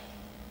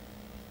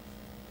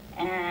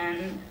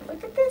 And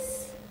look at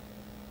this.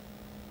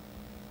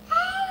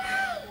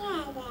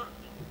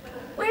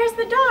 Where's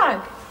the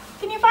dog?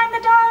 Can you find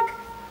the dog?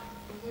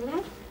 Mm-hmm.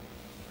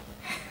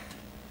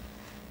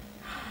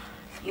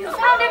 You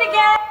found it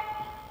again.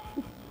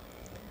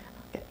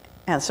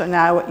 And so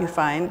now what you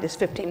find is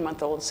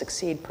 15-month-olds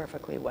succeed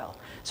perfectly well.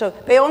 So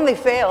they only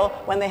fail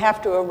when they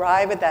have to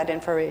arrive at that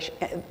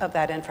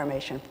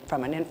information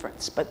from an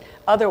inference. But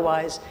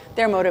otherwise,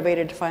 they're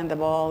motivated to find the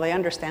ball. They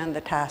understand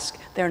the task.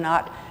 They're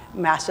not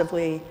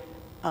massively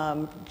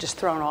just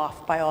thrown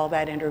off by all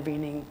that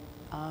intervening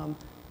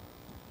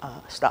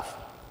stuff.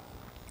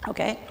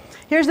 Okay,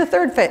 here's the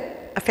third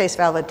face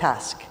valid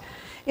task.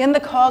 In the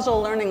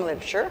causal learning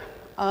literature,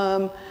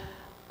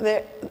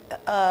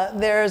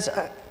 there's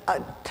a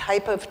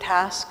type of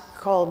task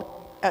called,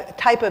 a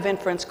type of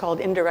inference called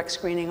indirect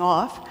screening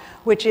off,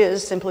 which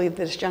is simply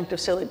the disjunctive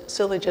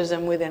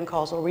syllogism within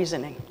causal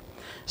reasoning.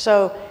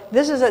 So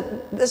this is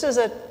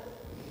a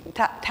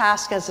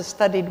task as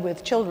studied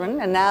with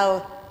children, and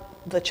now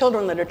the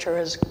children literature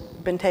has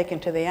been taken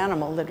to the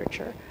animal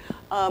literature,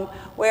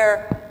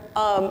 where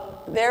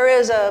there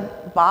is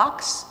a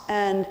box,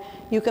 and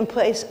you can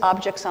place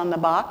objects on the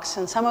box,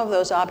 and some of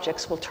those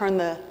objects will turn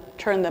the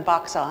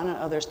box on, and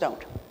others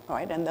don't,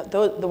 right? And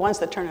the ones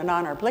that turn it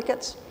on are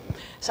blickets.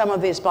 Some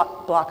of these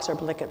blocks are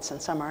blickets,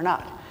 and some are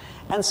not.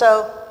 And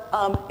so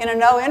in a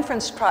no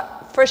inference trial,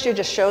 first you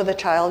just show the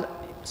child,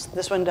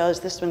 this one does,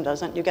 this one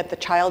doesn't. You get the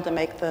child to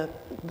make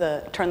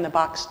turn the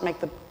box, make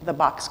the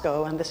box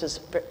go, and this is,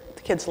 the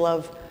kids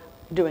love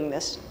doing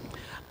this.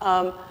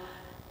 And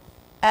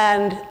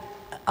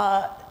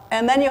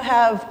then you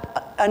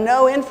have a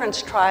no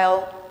inference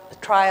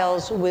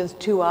trials with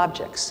two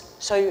objects.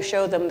 So you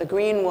show them the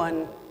green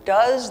one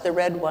does, the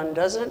red one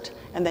doesn't,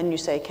 and then you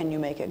say, can you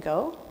make it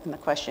go? And the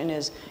question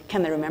is,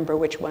 can they remember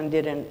which one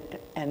did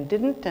and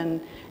didn't,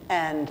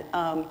 and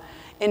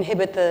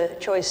inhibit the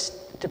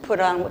choice to put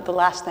on the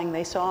last thing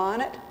they saw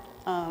on it.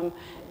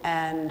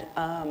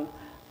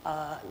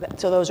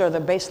 So those are the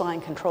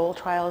baseline control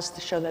trials to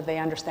show that they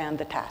understand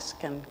the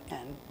task and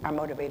are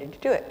motivated to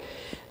do it.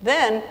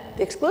 Then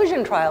the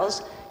exclusion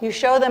trials, you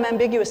show them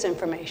ambiguous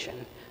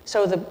information.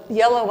 So the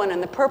yellow one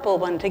and the purple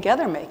one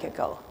together make it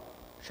go.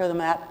 Show them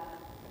that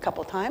a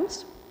couple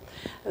times.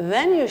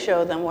 Then you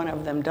show them one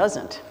of them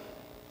doesn't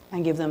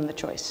and give them the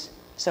choice.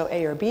 So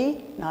A or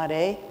B, not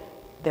A,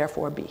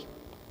 therefore B.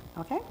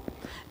 Okay?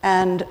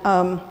 And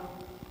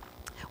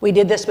we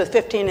did this with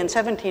 15 and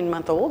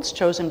 17-month-olds,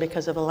 chosen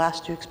because of the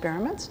last two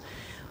experiments.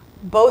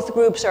 Both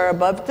groups are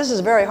above, this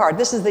is very hard.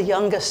 This is the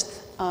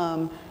youngest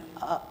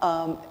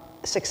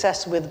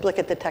success with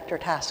blicket detector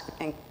task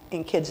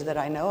in kids that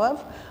I know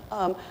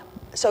of.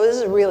 So this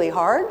is really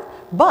hard,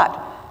 but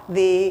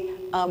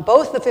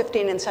both the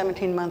 15 and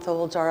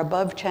 17-month-olds are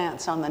above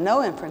chance on the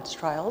no inference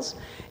trials,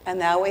 and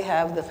now we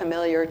have the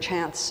familiar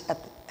chance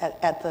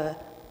at the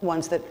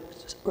ones that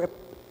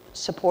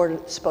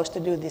supposed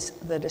to do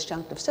the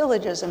disjunctive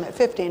syllogism at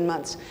 15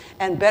 months,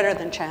 and better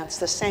than chance,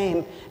 the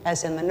same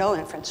as in the no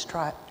inference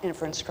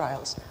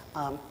trials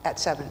at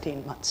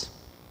 17 months.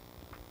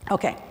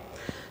 Okay,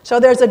 so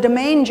there's a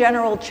domain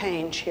general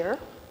change here,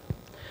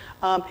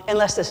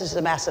 unless this is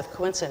a massive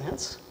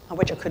coincidence,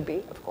 which it could be,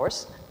 of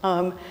course,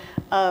 over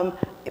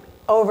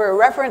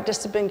referent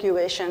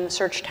disambiguation,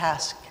 search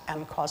task,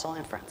 and causal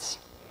inference.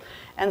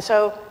 And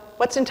so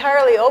what's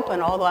entirely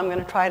open, although I'm going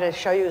to try to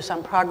show you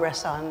some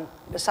progress on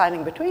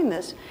deciding between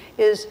this,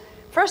 is,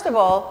 first of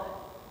all,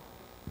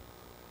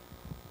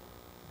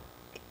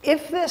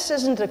 if this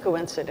isn't a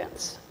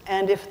coincidence,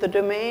 and if the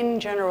domain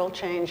general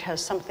change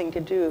has something to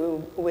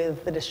do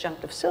with the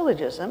disjunctive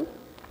syllogism,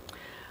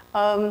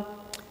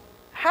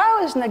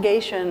 how is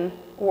negation,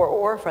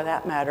 or for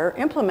that matter,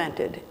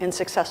 implemented in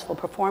successful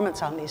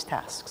performance on these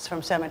tasks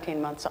from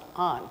 17 months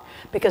on?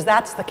 Because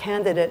that's the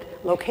candidate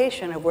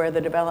location of where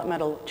the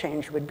developmental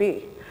change would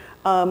be.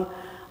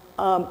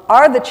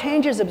 Are the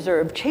changes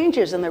observed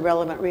changes in the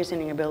relevant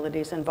reasoning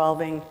abilities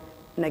involving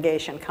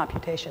negation,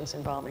 computations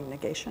involving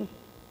negation?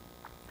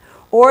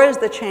 Or is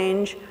the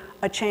change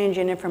a change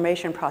in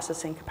information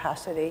processing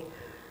capacity,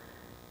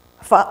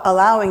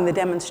 allowing the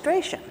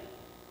demonstration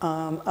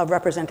of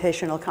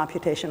representational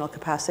computational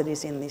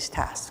capacities in these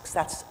tasks?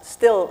 That's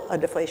still a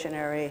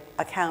deflationary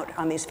account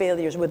on these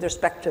failures with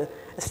respect to,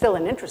 still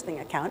an interesting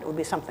account. It would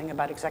be something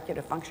about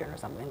executive function or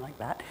something like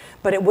that.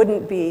 But it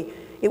wouldn't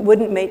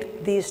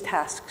make these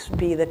tasks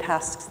be the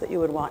tasks that you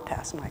would want to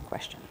ask my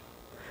question.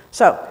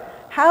 So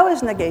how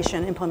is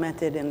negation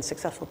implemented in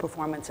successful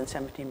performance in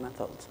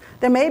 17-month-olds?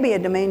 There may be a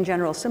domain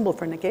general symbol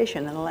for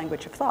negation in the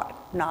language of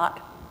thought,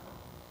 not.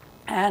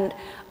 And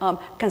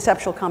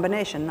conceptual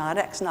combination, not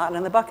X, not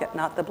in the bucket,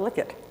 not the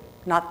blicket,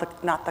 not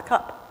the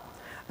cup.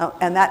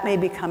 And that may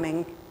be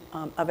coming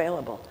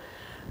available.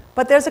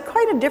 But there's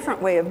quite a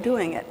different way of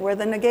doing it, where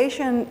the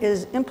negation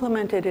is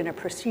implemented in a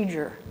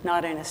procedure,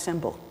 not in a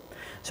symbol.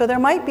 So there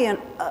might be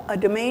a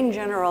domain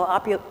general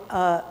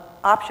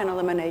option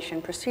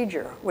elimination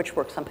procedure, which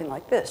works something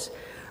like this.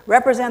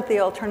 Represent the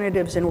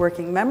alternatives in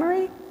working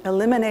memory,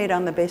 eliminate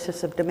on the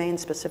basis of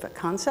domain-specific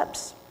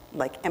concepts,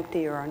 like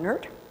empty or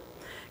inert.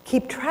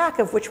 Keep track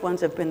of which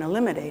ones have been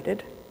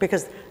eliminated,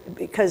 because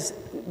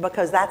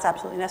that's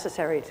absolutely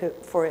necessary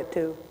for it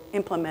to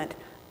implement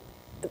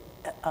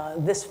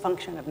this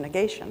function of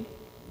negation.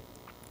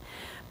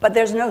 But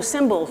there's no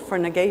symbol for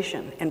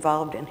negation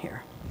involved in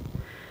here.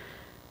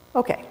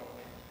 Okay.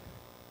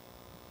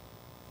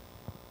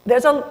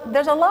 There's a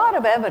lot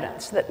of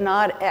evidence that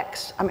not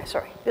X,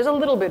 there's a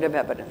little bit of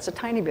evidence, a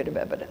tiny bit of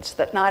evidence,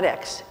 that not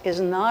X is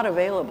not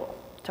available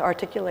to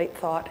articulate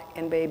thought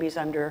in babies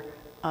under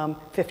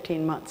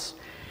 15 months.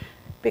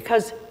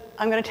 Because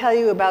I'm going to tell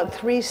you about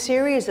 3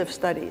 series of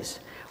studies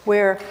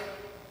where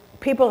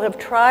people have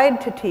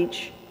tried to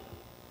teach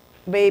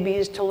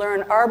babies to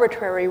learn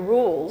arbitrary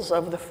rules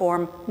of the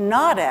form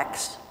not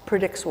X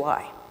predicts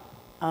Y.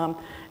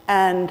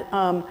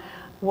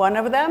 One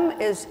of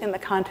them is in the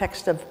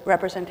context of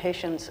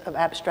representations of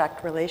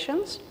abstract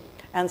relations.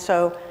 And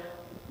so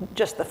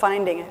just the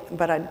finding,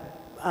 but I'd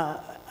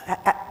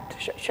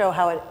show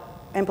how it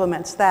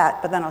implements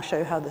that, but then I'll show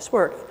you how this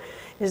works,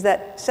 is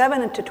that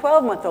 7 to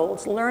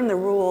 12-month-olds learn the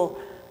rule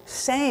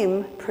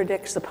same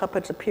predicts the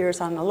puppet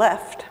appears on the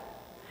left.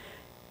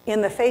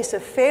 In the face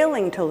of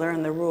failing to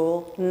learn the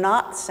rule,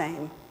 not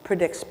same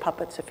predicts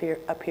puppets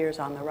appears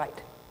on the right.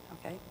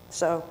 Okay?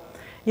 So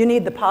you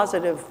need the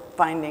positive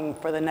finding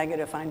for the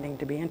negative finding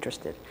to be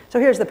interested. So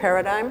here's the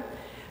paradigm.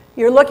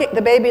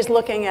 The baby's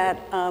looking at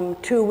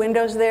 2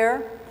 windows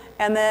there,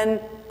 and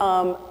then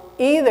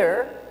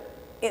either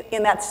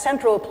in that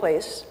central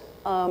place,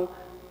 2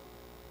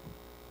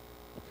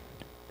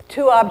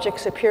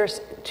 objects appear,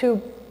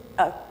 2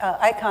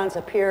 icons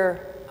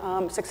appear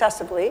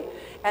successively,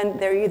 and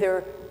they're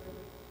either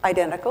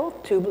identical,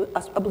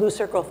 a blue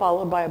circle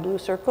followed by a blue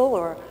circle,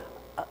 or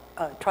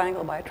a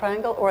triangle by a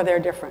triangle, or they're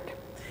different.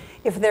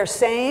 If they're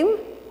same,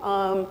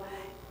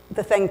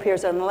 the thing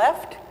appears on the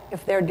left.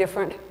 If they're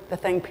different, the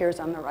thing appears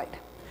on the right.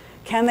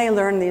 Can they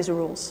learn these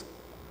rules?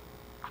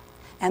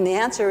 And the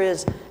answer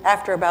is,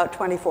 after about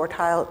 24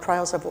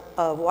 trials of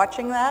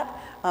watching that,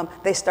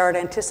 they start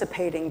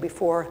anticipating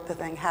before the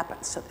thing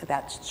happens. So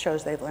that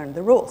shows they've learned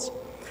the rules.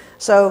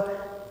 So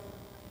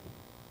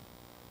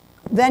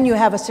then you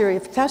have a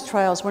series of test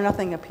trials where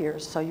nothing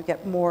appears, so you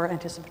get more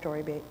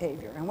anticipatory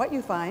behavior. And what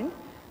you find,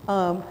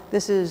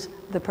 this is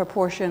the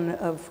proportion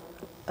of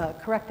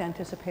correct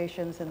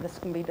anticipations, and this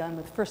can be done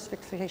with first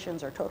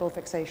fixations or total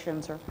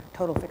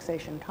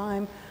fixation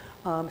time,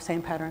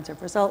 same patterns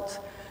of results.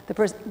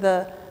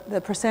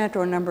 The percent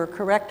or number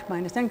correct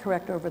minus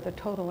incorrect over the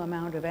total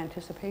amount of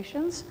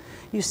anticipations.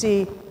 You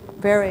see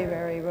very,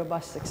 very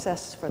robust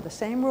success for the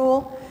same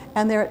rule,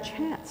 and they're at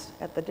chance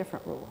at the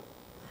different rule.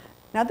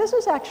 Now this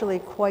is actually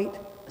quite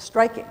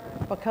striking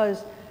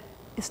because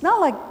it's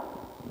not like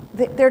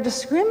they're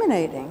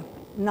discriminating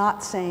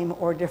not same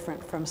or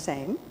different from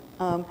same.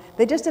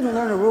 They just didn't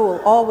learn a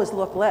rule, always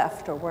look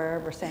left or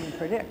wherever same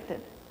predicted.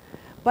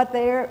 But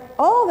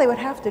all they would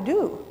have to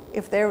do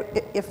if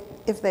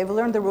they've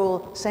learned the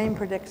rule same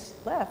predicts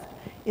left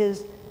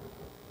is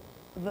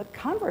the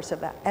converse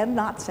of that, and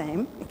not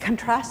same. It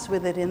contrasts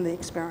with it in the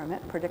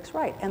experiment, predicts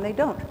right, and they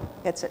don't.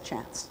 It's a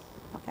chance.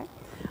 Okay?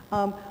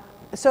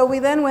 So we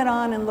then went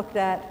on and looked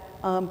at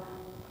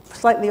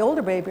slightly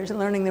older babies and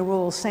learning the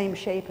rules same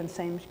shape and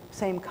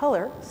same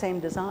color, same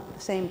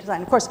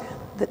design. Of course,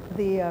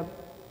 the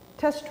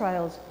test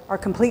trials are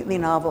completely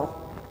novel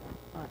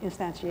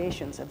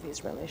instantiations of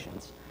these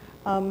relations.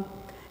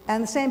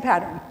 And the same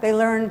pattern. They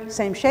learned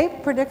same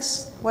shape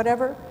predicts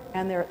whatever,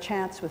 and they're at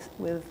chance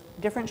with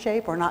different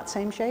shape or not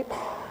same shape,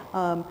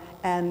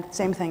 and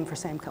same thing for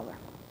same color.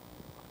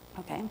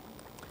 Okay.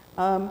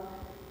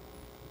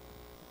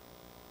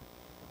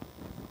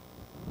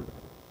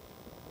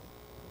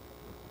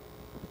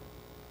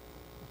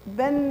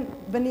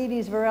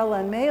 Benitez, Varela,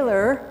 and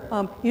Mailer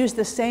used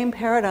the same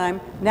paradigm.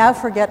 Now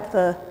forget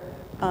the,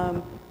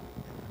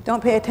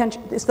 don't pay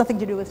attention, it's nothing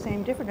to do with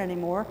same different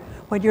anymore.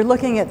 When you're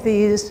looking at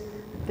these,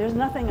 there's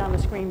nothing on the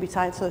screen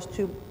besides those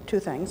two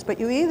things, but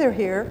you either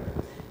hear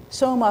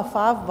soma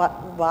fa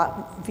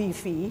vi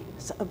fi,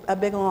 a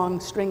big long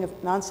string of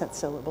nonsense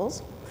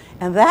syllables,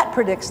 and that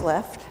predicts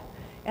left,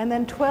 and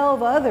then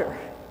 12 other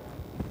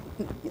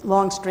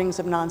long strings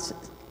of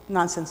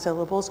nonsense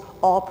syllables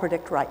all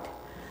predict right.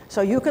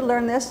 So you could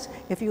learn this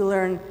if you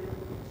learn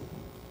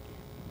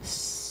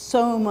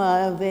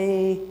soma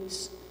ve,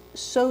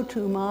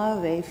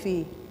 sotuma ve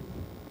fi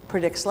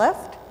predicts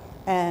left,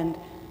 and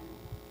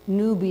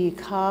nubi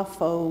ka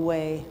fo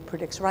we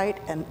predicts right,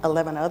 and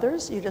 11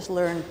 others. You just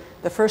learn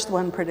the first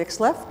one predicts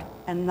left,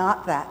 and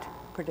not that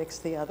predicts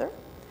the other.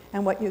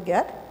 And what you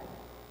get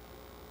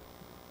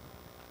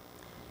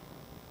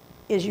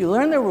is you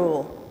learn the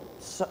rule,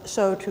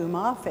 so to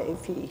ma fe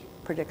fi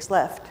predicts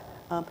left,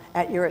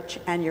 and you're at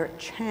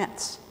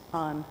chance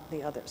on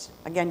the others.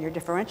 Again, you're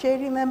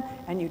differentiating them,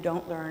 and you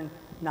don't learn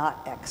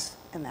not X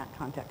in that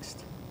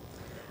context.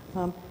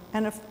 And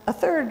a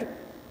third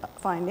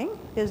finding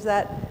is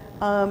that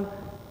Roman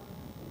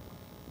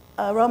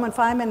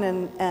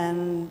Feynman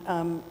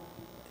and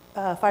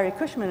Fiery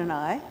Cushman and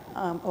I,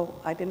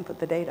 I didn't put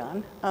the date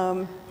on,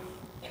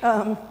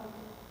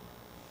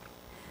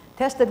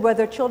 tested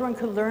whether children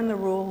could learn the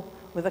rule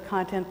with the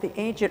content the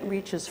agent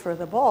reaches for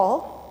the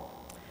ball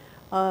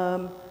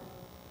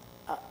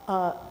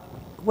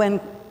when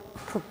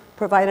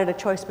provided a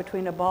choice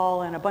between a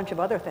ball and a bunch of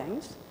other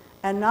things,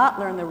 and not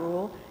learn the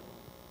rule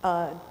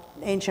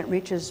agent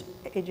reaches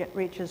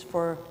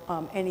for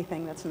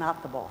anything that's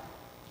not the ball.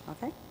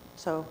 Okay?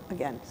 So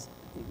again,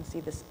 you can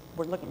see this,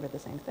 we're looking at the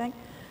same thing.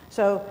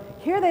 So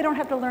here they don't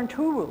have to learn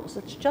 2 rules,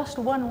 it's just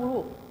 1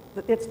 rule.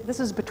 This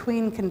is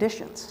between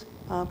conditions.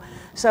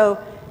 So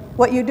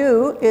what you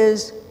do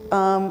is,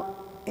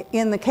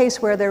 in the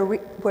case where,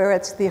 where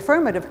it's the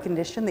affirmative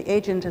condition, the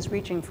agent is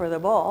reaching for the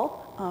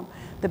ball.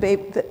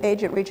 The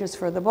agent reaches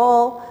for the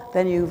ball,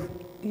 then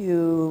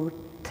you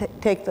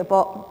take the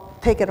ball,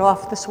 take it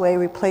off this way,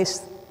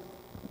 replace.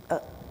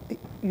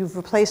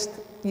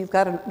 You've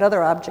got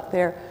another object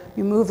there.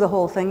 You move the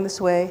whole thing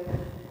this way.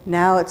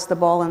 Now it's the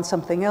ball and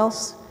something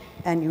else,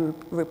 and you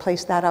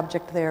replace that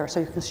object there. So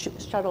you can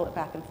shuttle it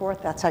back and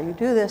forth. That's how you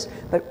do this.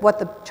 But what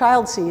the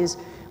child sees,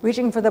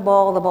 reaching for the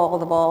ball,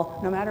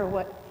 no matter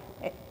what,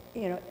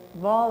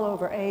 ball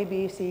over A,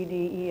 B, C,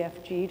 D, E,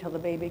 F, G, till the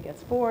baby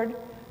gets bored.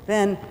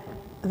 Then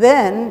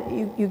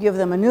you give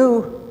them a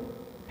new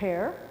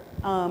pair,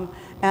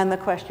 and the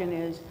question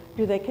is,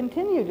 do they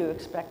continue to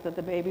expect that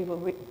the baby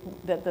will,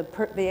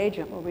 the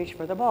agent will reach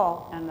for the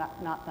ball and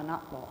not the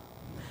not ball?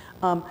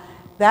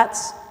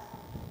 That's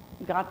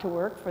got to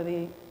work for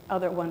the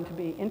other one to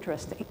be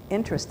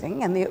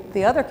interesting. And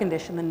the other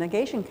condition, the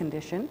negation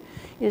condition,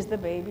 is the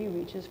baby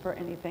reaches for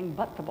anything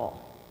but the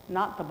ball,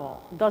 not the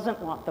ball, doesn't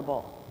want the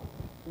ball.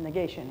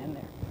 Negation in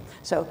there.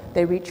 So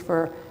they reach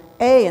for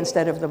A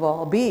instead of the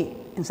ball, B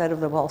instead of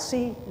the ball,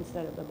 C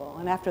instead of the ball.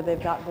 And after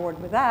they've got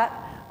bored with that,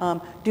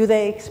 do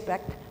they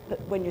expect that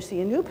when you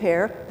see a new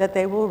pair that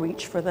they will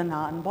reach for the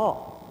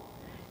non-ball?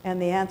 And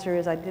the answer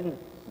is, I didn't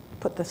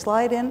put the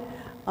slide in,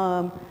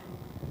 7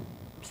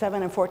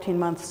 and 14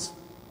 months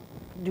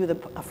do the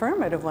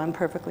affirmative one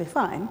perfectly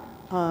fine,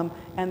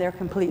 and they're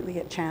completely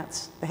at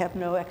chance. They have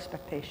no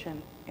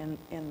expectation in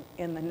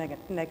the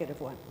negative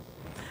one.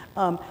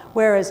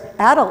 Whereas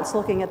adults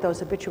looking at those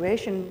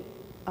habituation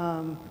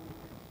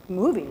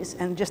movies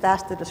and just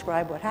asked to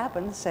describe what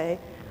happens say,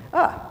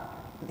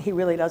 he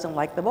really doesn't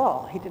like the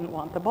ball. He didn't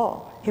want the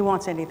ball. He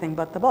wants anything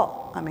but the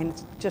ball. I mean,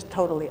 it's just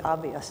totally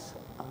obvious.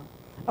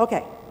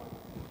 Okay,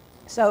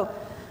 so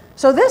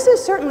this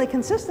is certainly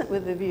consistent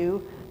with the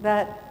view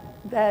that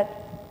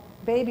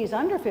babies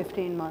under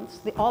 15 months,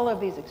 all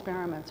of these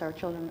experiments are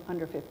children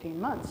under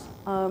 15 months,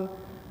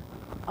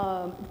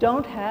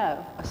 don't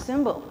have a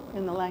symbol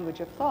in the language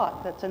of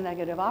thought that's a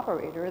negative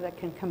operator that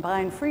can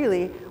combine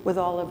freely with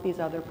all of these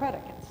other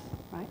predicates,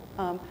 right?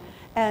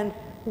 And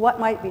what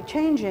might be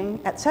changing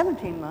at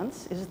 17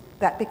 months is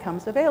that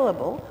becomes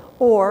available,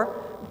 or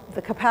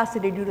the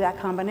capacity to do that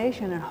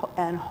combination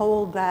and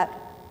hold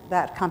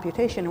that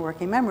computation in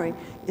working memory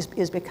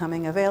is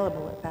becoming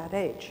available at that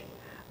age.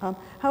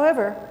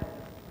 However,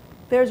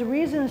 there's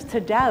reasons to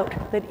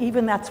doubt that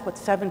even that's what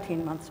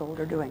 17 months old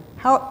are doing.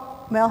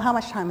 Mel, how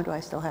much time do I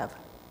still have?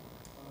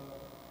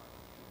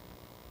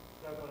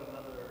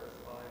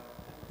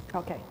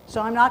 Okay,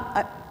 so I'm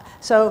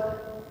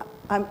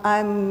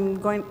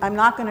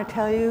not going to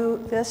tell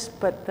you this,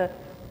 but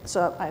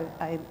so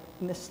I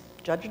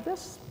misjudged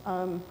this.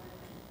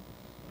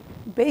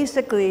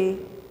 Basically,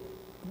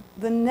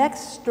 the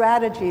next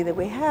strategy that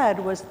we had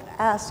was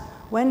to ask,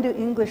 when do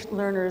English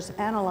learners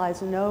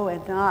analyze no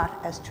and not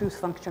as truth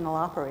functional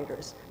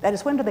operators? That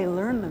is, when do they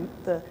learn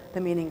the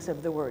meanings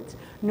of the words?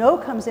 No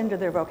comes into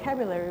their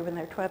vocabulary when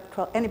they're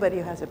 12. Anybody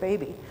who has a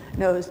baby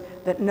knows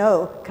that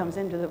no comes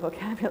into the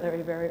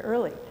vocabulary very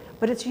early.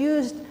 But it's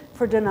used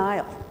for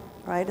denial,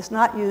 right? It's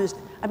not used,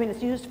 I mean,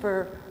 it's used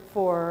for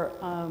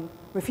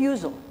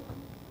refusal.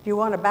 Do you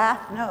want a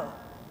bath? No.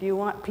 Do you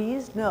want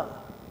peas? No.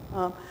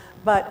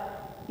 But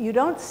you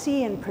don't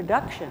see in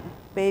production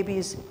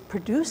babies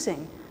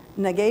producing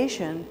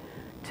negation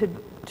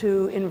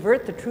to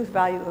invert the truth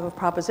value of a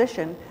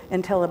proposition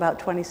until about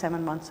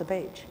 27 months of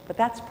age. But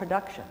that's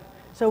production.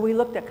 So we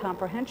looked at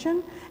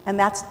comprehension, and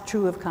that's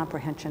true of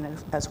comprehension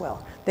as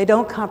well. They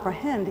don't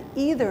comprehend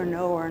either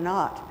no or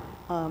not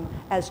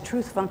as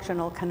truth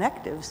functional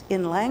connectives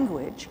in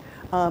language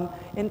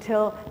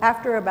until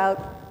after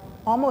about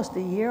almost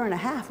a year and a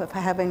half of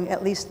having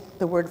at least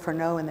the word for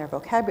no in their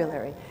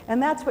vocabulary.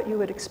 And that's what you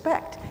would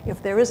expect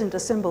if there isn't a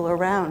symbol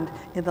around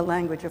in the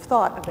language of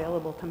thought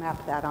available to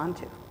map that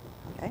onto,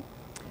 okay?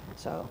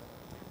 So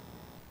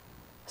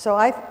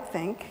I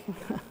think,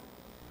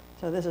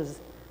 so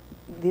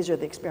these are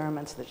the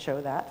experiments that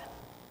show that.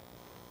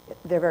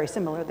 They're very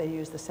similar, they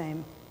use the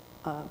same.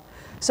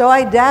 So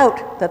I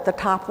doubt that the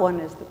top one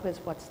is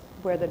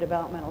where the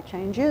developmental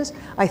change is.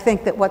 I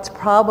think that what's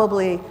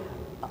probably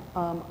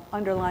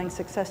underlying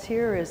success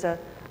here is an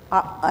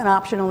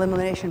optional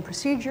elimination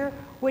procedure,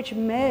 which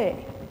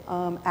may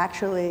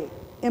actually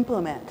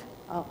implement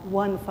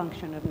one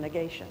function of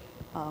negation.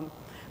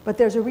 But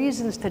there's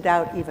reasons to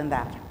doubt even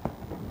that.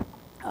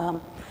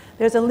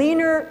 There's a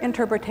leaner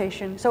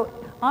interpretation. So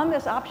on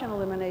this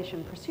optional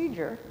elimination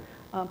procedure,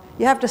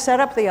 you have to set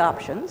up the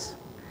options.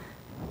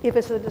 If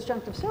it's a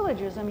disjunctive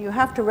syllogism, you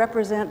have to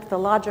represent the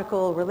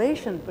logical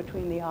relation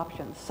between the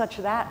options such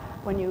that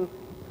when you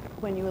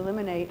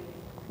eliminate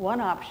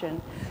one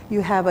option,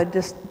 you have a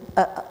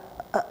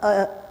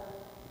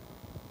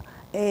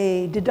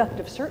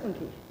deductive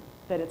certainty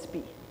that it's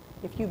B.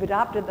 If you've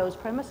adopted those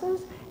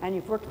premises and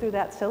you've worked through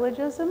that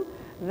syllogism,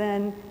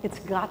 then it's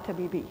got to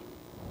be B.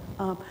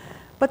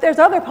 But there's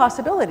other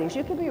possibilities.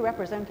 You could be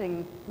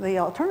representing the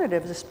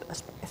alternatives,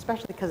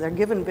 especially because they're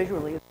given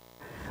visually.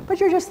 But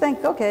you just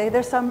think, okay,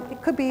 there's some,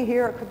 it could be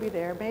here, it could be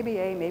there, maybe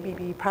A, maybe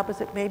B,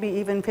 maybe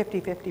even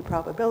 50-50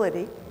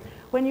 probability.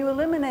 When you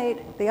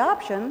eliminate the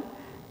option,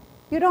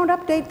 you don't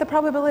update the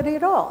probability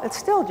at all. It's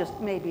still just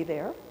maybe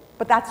there,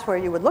 but that's where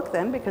you would look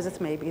then because it's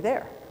maybe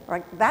there,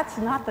 right? That's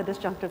not the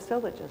disjunctive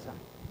syllogism.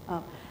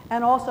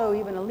 And also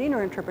even a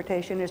leaner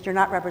interpretation is you're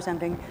not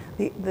representing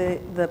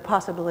the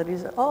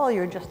possibilities at all,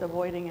 you're just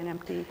avoiding an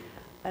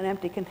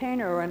empty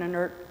container or an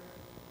inert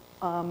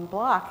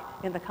block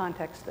in the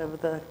context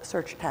of the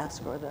search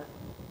task or the,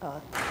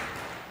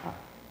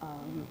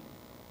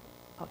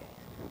 okay.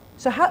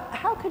 So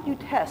how could you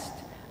test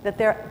that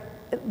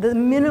the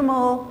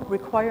minimal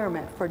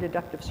requirement for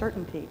deductive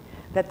certainty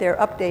that they're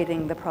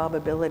updating the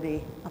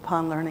probability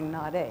upon learning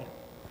not A?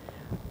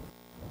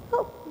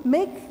 Well,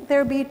 make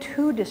there be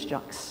two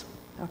disjuncts,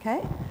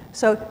 okay?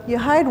 So you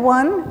hide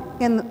one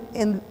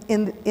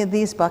in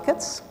these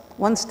buckets,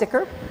 one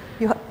sticker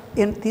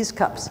in these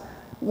cups,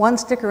 one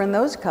sticker in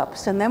those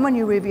cups, and then when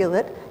you reveal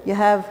it, you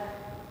have,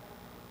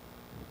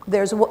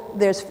 there's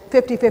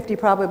 50-50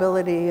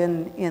 probability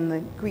in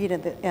the green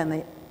and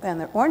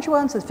the orange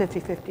ones, is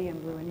 50-50 in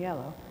blue and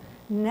yellow.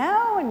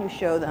 Now when you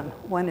show them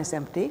one is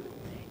empty,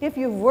 if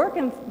you've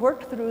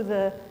worked through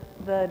the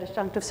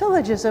disjunctive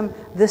syllogism,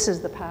 this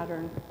is the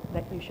pattern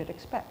that you should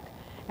expect.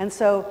 And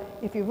so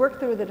if you work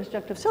through the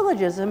disjunctive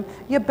syllogism,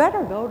 you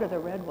better go to the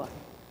red one.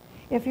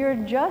 If you're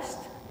just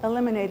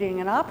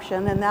eliminating an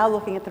option and now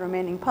looking at the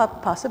remaining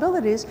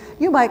possibilities,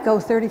 you might go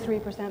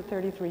 33%,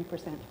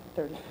 33%,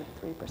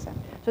 33%.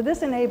 So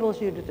this enables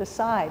you to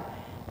decide,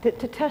 to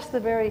test the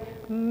very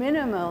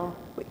minimal.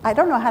 I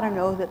don't know how to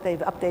know that they've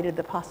updated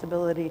the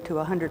possibility to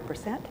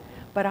 100%,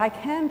 but I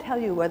can tell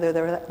you whether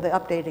they're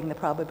updating the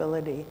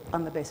probability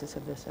on the basis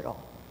of this at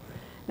all.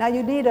 Now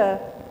you need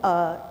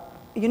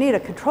a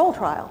control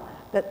trial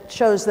that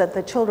shows that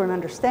the children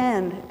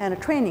understand, and a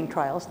training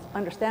trial,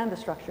 understand the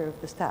structure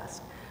of this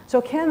task. So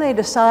can they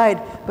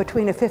decide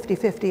between a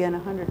 50-50 and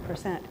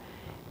 100%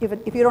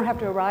 if you don't have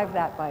to arrive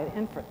that by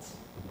inference?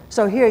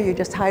 So here you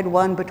just hide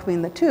one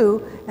between the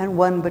two and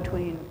one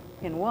between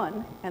in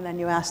one, and then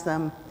you ask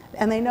them,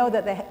 and they know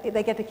that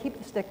they get to keep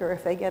the sticker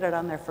if they get it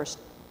on their first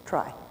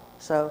try.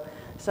 So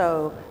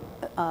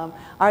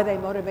are they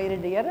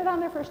motivated to get it on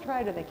their first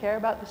try? Do they care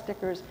about the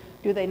stickers?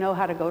 Do they know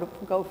how to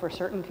go for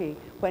certainty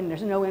when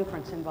there's no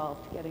inference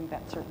involved getting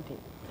that certainty?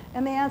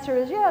 And the answer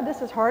is, yeah,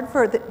 this is hard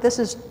for, this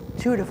is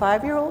 2 to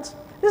 5-year-olds.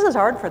 This is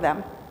hard for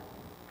them.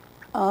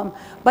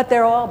 But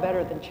they're all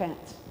better than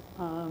chance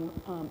on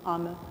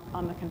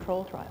the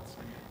control trials.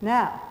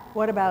 Now,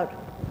 what about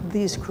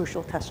these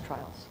crucial test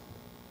trials?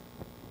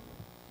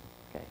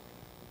 Okay.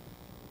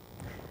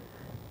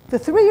 The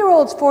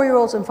 3-year-olds,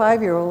 4-year-olds, and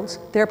 5-year-olds,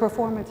 their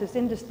performance is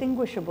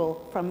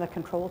indistinguishable from the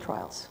control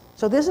trials.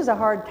 So this is a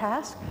hard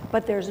task,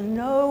 but there's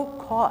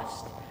no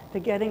cost to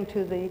getting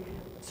to the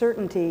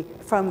certainty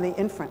from the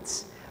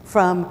inference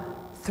from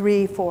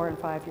 3, 4, and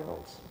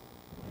 5-year-olds.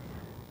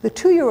 The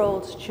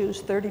 2-year-olds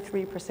choose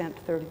 33%,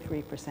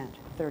 33%,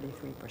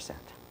 33%,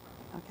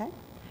 okay?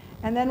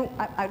 And then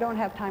I don't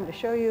have time to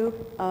show you.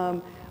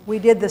 We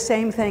did the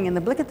same thing in the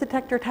Blicket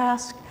detector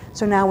task.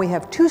 So now we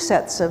have 2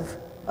 sets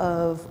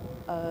of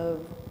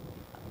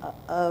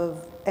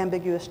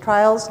ambiguous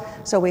trials.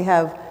 So we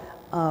have,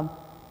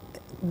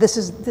 this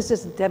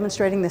is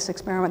demonstrating this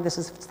experiment. This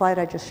is the slide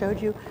I just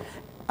showed you.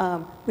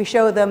 We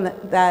show them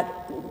that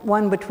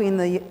one between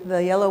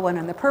the yellow one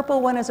and the purple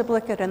one is a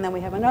Blicket, and then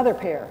we have another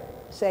pair,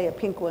 say a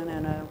pink one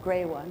and a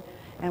gray one,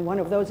 and one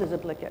of those is a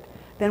Blicket.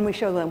 Then we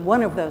show them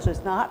one of those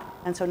is not,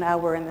 and so now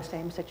we're in the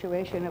same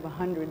situation of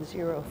 100,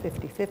 0,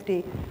 50,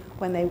 50.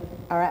 When they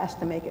are asked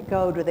to make it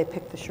go, do they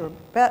pick the sure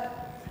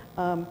bet?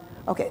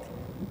 Okay,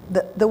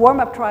 the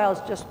warm-up trials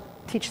just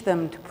teach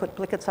them to put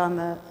Blickets on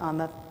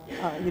the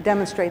you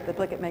demonstrate the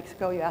Blicket makes it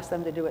go, you ask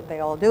them to do it, they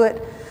all do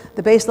it.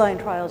 The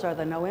baseline trials are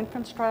the no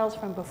inference trials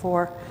from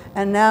before.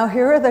 And now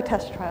here are the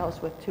test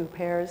trials with 2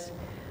 pairs.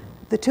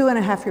 The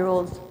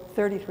 2.5-year-olds,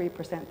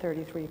 33%,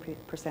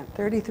 33%,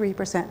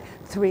 33%,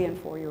 3 and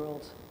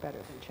 4-year-olds better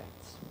than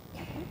chance.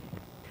 Okay.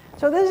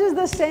 So this is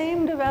the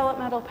same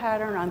developmental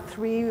pattern on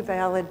 3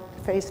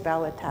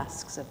 face-valid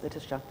tasks of the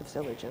disjunctive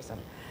syllogism.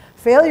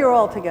 Failure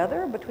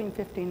altogether between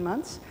 15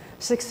 months,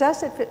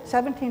 success at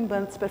 17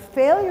 months, but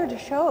failure to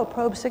show a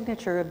probe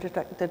signature of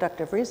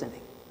deductive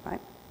reasoning,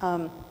 right?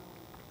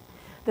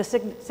 The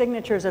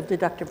signatures of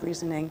deductive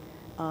reasoning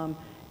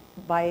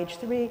by age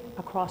 3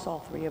 across all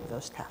 3 of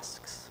those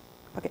tasks.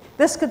 Okay,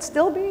 this could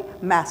still be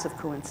massive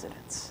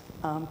coincidence,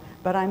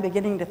 but I'm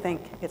beginning to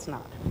think it's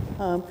not.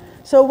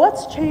 So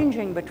what's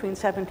changing between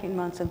 17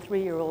 months and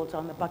 3-year-olds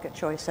on the bucket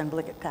choice and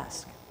Blicket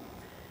task?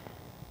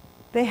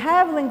 They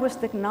have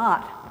linguistic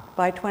not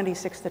by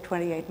 26 to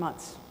 28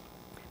 months,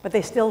 but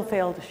they still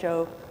fail to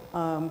show,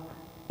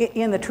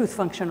 in the truth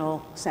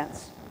functional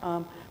sense,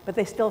 but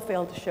they still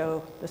fail to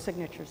show the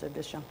signatures of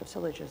disjunctive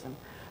syllogism.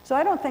 So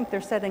I don't think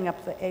they're setting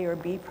up the A or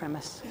B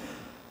premise.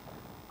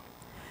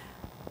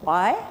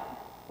 Why?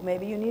 Well,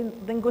 maybe you need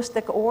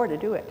linguistic or to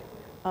do it.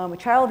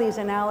 Childe's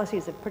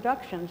analyses of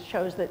production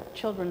shows that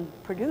children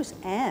produce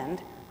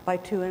and by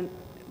 2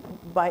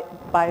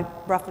 by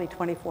roughly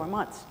 24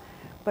 months.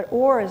 But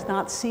ore is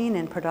not seen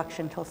in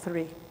production till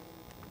 3.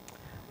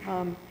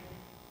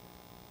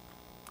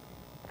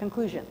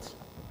 Conclusions.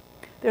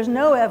 There's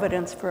no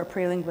evidence for a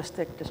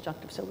prelinguistic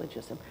disjunctive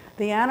syllogism.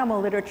 The animal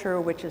literature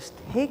which is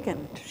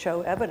taken to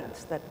show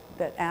evidence that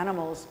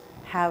animals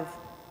have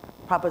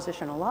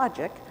propositional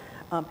logic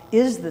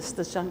is this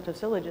disjunctive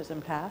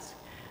syllogism task,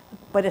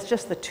 but it's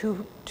just the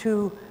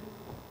two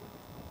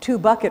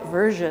bucket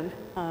version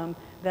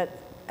that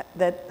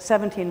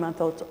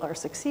 17-month-olds are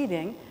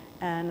succeeding.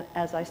 And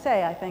as I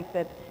say, I think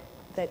that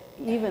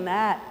even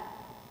that,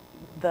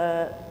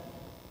 the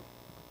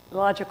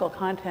logical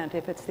content,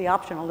 if it's the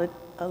optional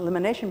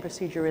elimination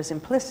procedure, is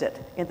implicit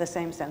in the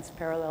same sense,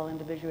 parallel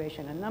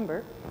individuation and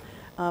number.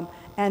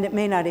 And it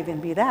may not even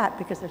be that,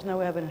 because there's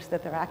no evidence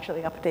that they're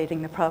actually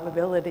updating the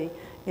probability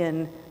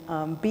in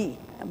B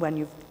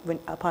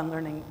upon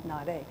learning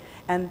not A.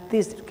 And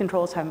these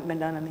controls haven't been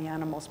done in the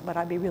animals, but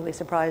I'd be really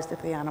surprised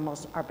if the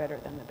animals are better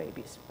than the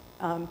babies.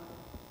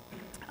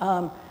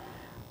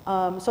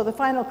 So the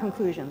final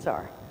conclusions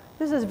are,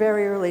 this is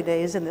very early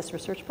days in this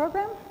research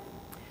program,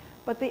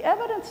 but the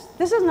evidence,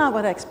 this is not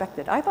what I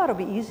expected. I thought it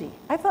would be easy.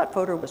 I thought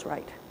Fodor was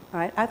right?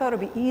 I thought it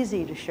would be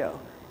easy to show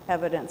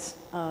evidence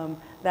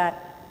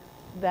that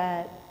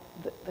the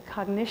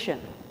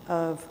cognition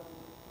of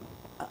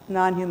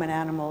non-human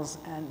animals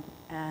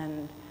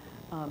and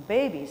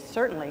babies,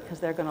 certainly, because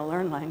they're going to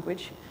learn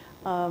language,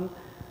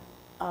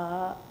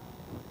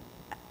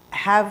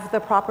 have the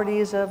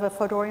properties of a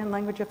Fodorian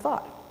language of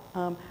thought.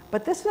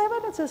 But this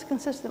evidence is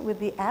consistent with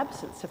the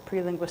absence of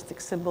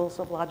prelinguistic symbols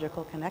of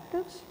logical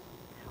connectives,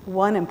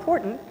 one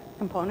important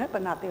component,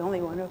 but not the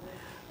only one, of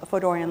a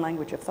Fodorian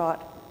language of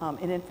thought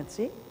in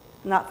infancy,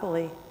 not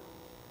fully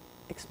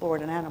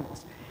explored in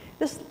animals.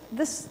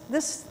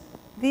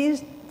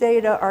 These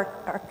data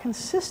are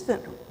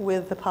consistent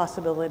with the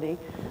possibility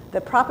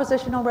that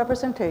propositional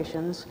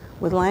representations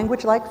with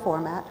language-like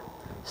format,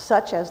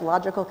 such as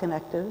logical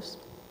connectives,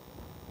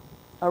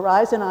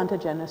 arise in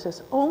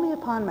ontogenesis only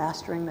upon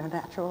mastering their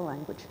natural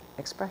language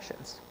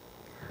expressions.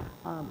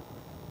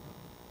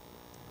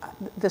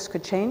 This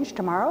could change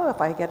tomorrow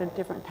if I get a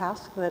different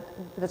task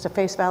that's a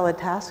face-valid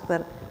task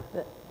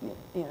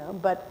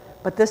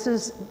but this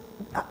is,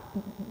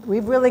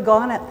 we've really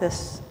gone at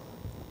this,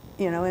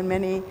 in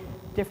many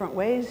different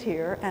ways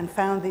here and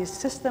found these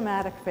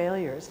systematic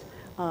failures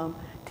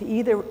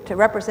to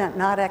represent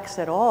not X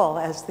at all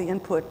as the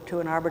input to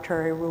an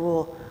arbitrary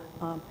rule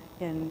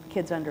in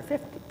kids under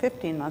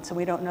 15 months, and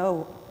we don't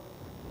know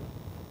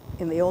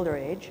in the older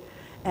age,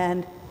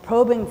 and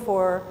probing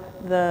for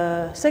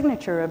the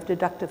signature of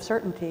deductive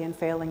certainty and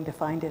failing to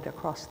find it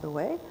across the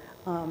way.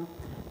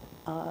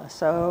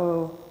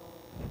 So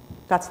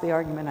that's the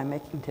argument I'm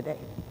making today.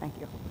 Thank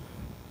you.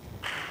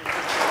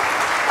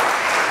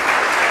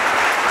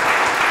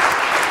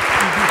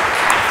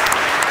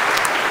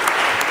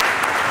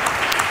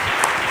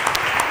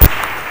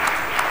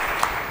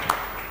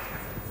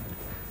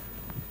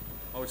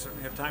 We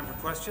certainly have time for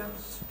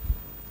questions.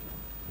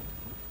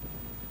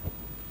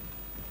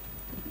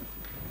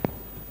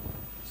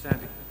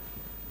 Sandy.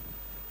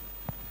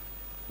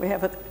 We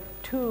have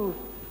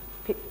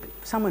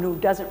someone who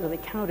doesn't really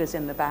count as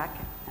in the back.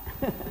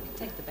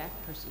 Take the back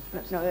person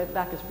first. No, the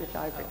back is Rich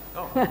Ivory.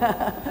 Oh.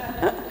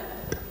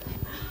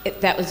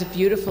 That was a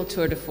beautiful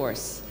tour de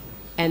force.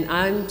 And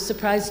I'm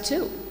surprised,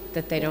 too,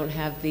 that they don't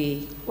have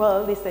the...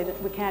 Well, at least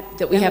we can't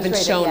that we haven't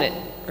shown it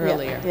it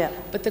earlier. Yeah.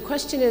 But the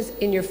question is,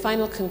 in your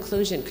final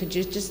conclusion, could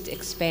you just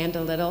expand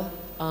a little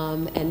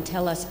and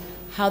tell us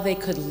how they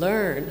could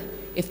learn,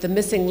 if the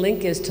missing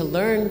link is to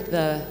learn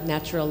the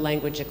natural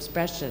language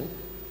expression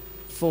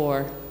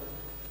for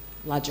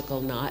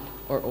logical not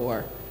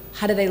or,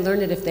 how do they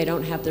learn it if they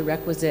don't have the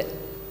requisite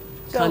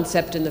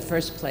concept in the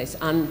first place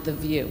on the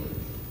view?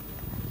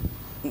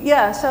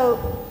 Yeah,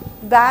 so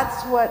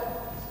that's what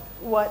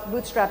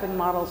bootstrapping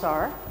models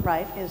are,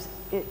 right?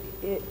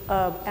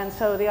 And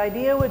so the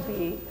idea would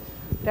be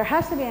there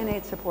has to be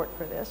innate support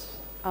for this,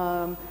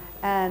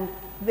 and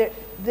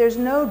there's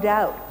no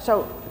doubt.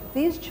 So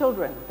these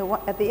children,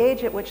 at the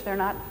age at which they're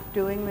not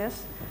doing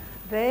this,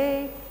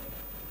 they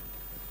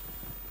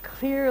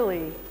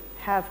clearly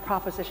have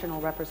propositional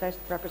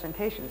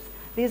representations.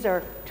 These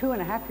are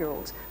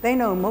 2.5-year-olds. They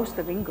know most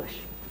of English,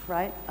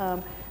 right?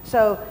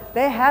 So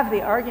they have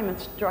the argument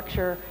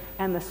structure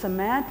and the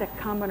semantic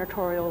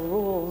combinatorial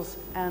rules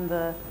and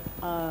the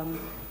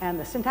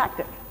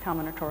syntactic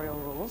combinatorial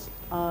rules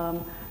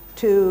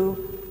to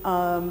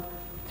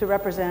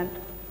represent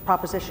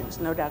propositions,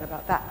 no doubt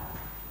about that.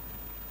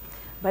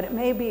 But it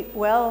may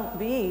well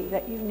be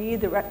that you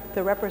need that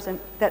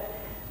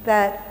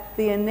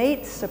the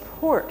innate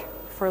support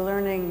for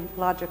learning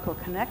logical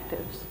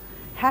connectives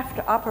have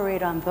to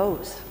operate on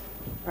those,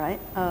 right?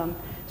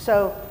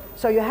 So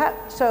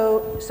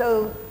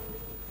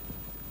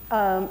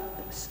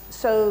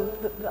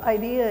the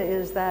idea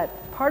is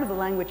that part of the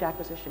language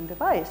acquisition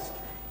device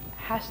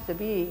has to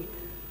be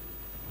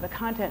the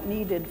content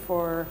needed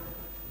for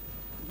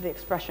the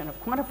expression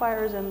of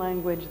quantifiers in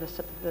language, the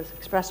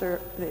expressor,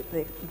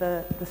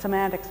 the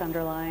semantics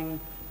underlying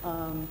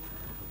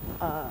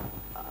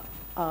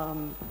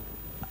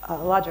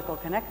logical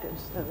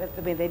connectives.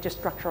 I mean, they just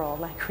structure all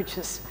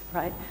languages,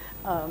 right?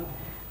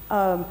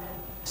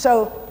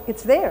 So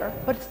it's there,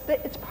 but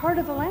it's part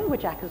of the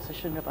language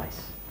acquisition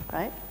device,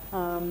 right?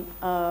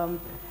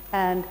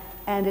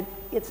 And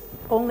it's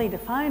only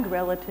defined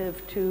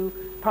relative to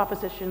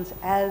propositions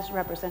as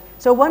represent.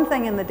 So one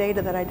thing in the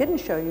data that I didn't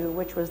show you,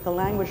 which was the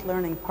language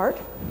learning part,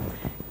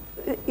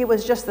 it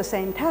was just the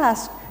same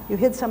task. You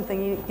hid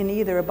something in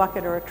either a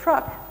bucket or a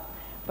truck,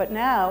 but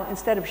now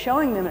instead of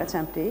showing them it's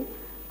empty,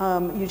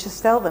 you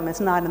just tell them it's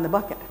not in the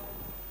bucket,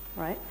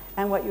 right?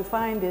 And what you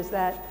find is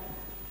that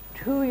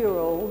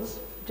 2-year-olds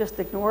just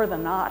ignore the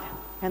not,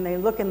 and they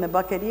look in the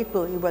bucket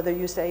equally, whether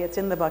you say it's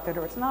in the bucket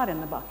or it's not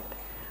in the bucket.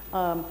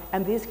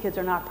 And these kids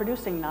are not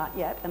producing not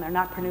yet, and they're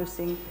not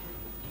producing,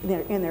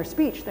 in their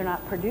speech, they're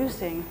not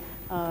producing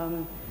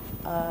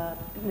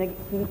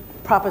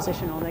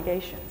propositional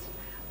negations.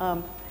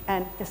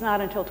 And it's not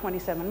until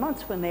 27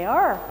 months when they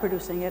are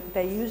producing it,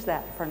 they use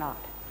that for not.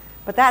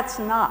 But that's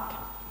not.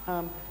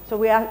 So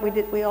we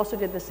also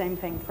did the same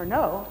thing for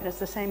no, and it's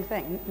the same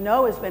thing.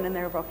 No has been in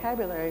their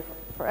vocabulary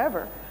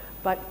forever,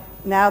 but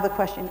now the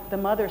question, the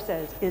mother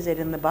says, is it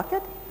in the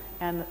bucket?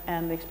 And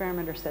the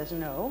experimenter says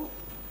no,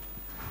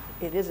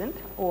 it isn't,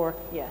 or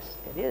yes,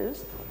 it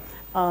is.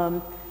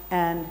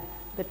 And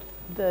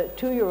the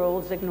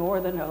 2-year-olds ignore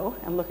the no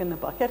and look in the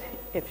bucket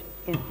if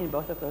in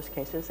both of those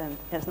cases, and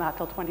it's not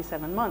till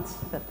 27 months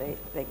that they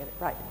get it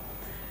right.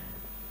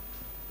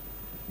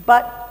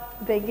 But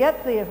they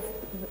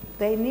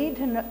need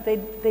to know,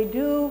 they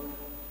do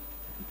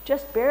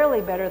just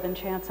barely better than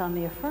chance on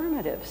the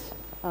affirmatives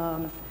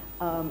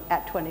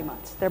at 20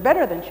 months. They're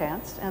better than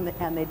chance, and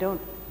they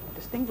don't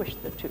distinguish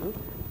the two,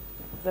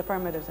 the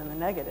affirmatives and the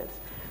negatives.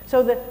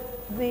 So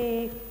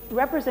the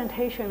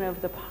representation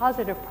of the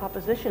positive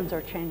propositions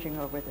are changing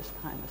over this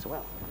time as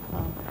well.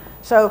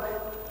 So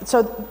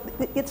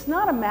it's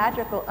not a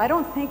magical, I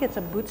don't think it's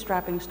a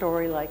bootstrapping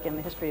story like in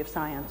the history of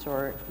science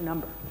or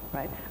number,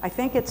 right? I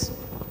think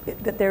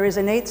that there is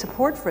innate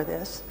support for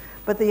this,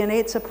 but the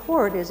innate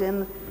support is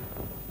in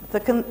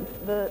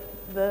the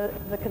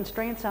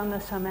constraints on the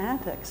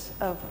semantics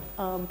of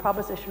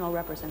propositional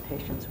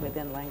representations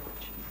within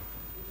language.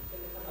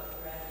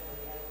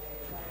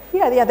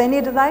 Yeah, they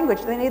need the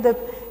language. They need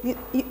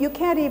you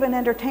can't even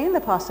entertain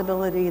the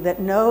possibility that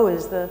no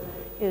is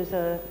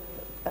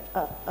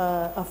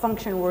a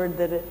function word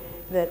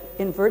that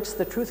inverts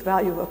the truth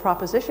value of a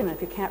proposition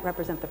if you can't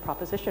represent the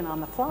proposition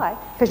on the fly,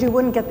 because you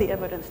wouldn't get the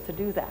evidence to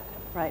do that,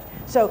 right?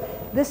 So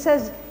this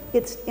says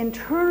it's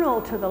internal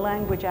to the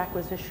language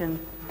acquisition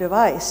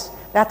device.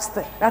 That's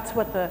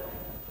what the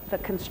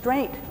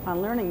constraint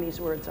on learning these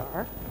words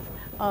are.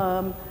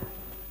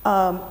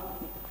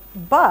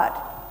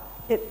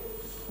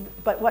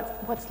 But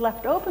what's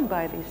left open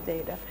by these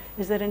data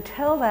is that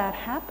until that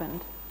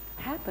happens,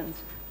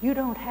 you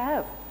don't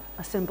have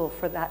a symbol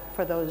for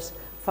those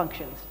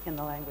functions in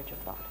the language of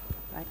thought,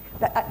 right?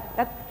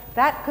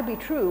 That could be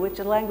true. It's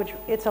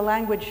a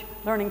language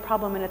learning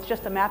problem, and it's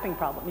just a mapping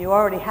problem. You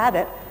already had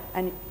it,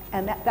 and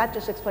that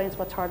just explains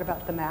what's hard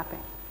about the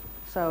mapping.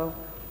 So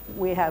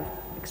we have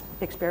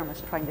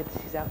experiments trying to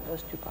tease out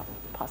those two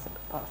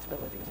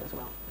possibilities as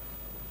well.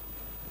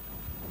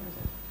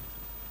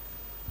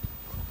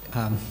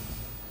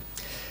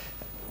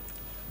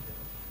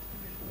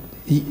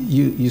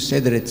 You say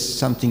that it's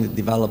something that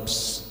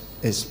develops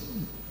as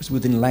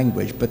within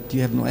language, but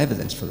you have no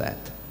evidence for that.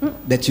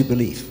 That you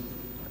believe,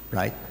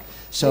 right?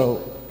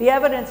 So the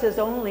evidence is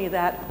only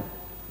that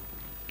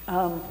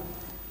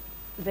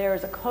there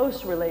is a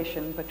close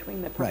relation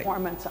between the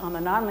performance on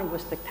the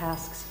non-linguistic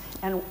tasks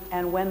and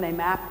when they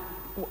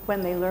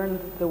learn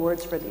the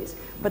words for these.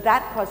 But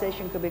that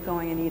causation could be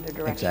going in either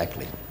direction.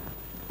 Exactly.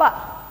 But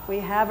we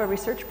have a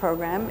research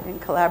program in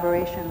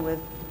collaboration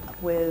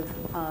with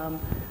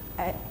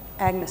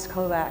Agnes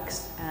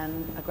Kovacs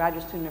and a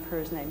graduate student of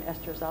hers named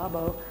Esther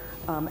Szabo,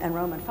 and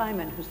Roman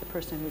Feynman, who's the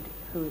person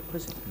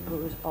who's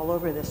all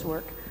over this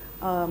work,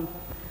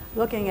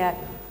 looking at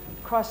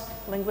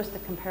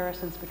cross-linguistic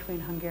comparisons between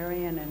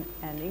Hungarian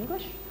and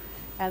English.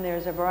 And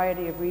there's a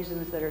variety of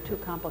reasons that are too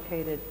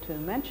complicated to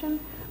mention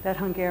that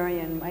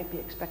Hungarian might be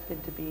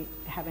expected to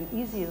have an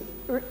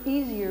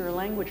easier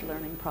language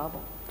learning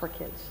problem for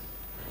kids.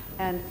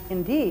 And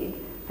indeed,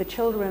 the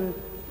children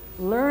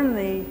learn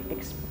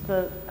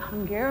the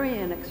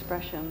Hungarian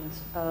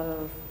expressions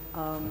of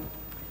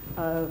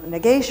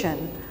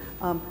negation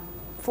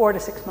 4 to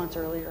 6 months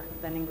earlier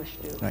than English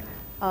do. Right.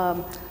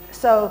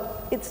 So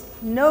it's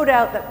no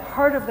doubt that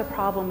part of the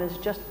problem is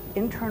just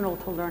internal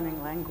to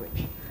learning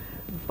language.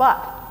 But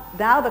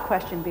now the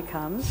question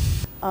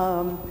becomes,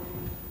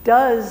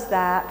 does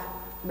that,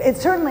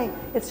 it's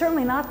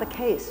certainly not the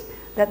case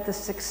that the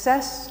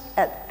success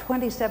at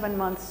 27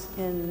 months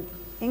in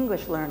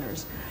English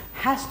learners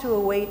has to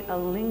await a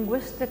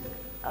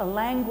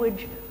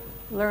language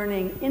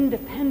learning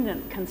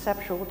independent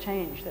conceptual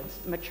change that's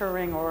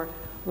maturing or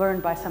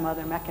learned by some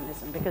other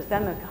mechanism, because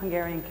then the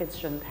Hungarian kids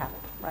shouldn't have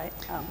it, right?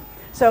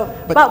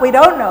 But we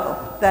don't know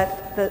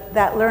that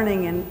that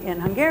learning in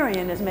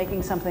Hungarian is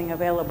making something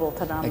available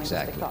to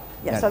non-linguistic thought.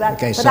 Yeah, so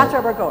that's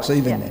where we're going. So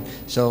even then,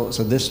 so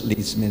this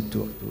leads me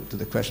to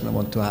the question I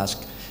want to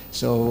ask.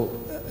 So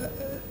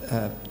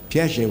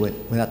Piaget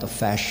went out of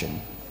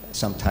fashion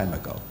some time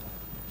ago.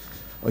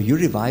 Are you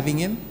reviving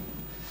him?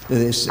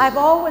 I've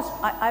always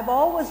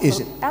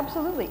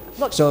absolutely.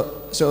 Look.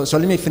 So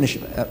let me finish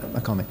my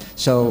comment.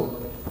 So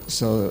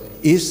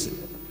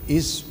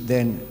is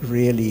then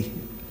really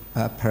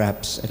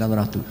perhaps, I don't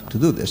know how to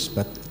do this,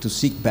 but to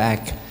seek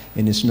back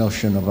in this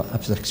notion of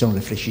abstraction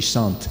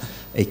réfléchissante,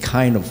 a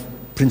kind of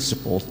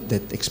principle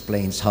that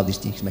explains how these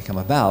things may come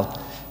about,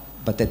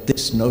 but that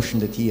this notion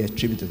that he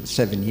attributed to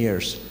 7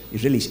 years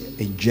is really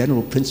a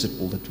general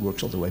principle that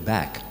works all the way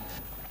back.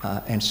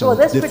 And so well,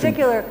 this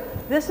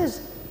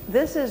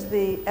is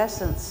the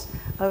essence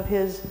of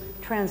his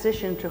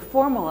transition to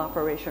formal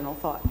operational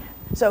thought.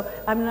 So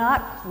I'm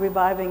not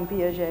reviving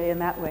Piaget in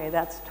that way.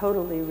 That's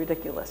totally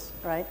ridiculous,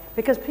 right?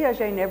 Because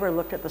Piaget never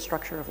looked at the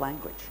structure of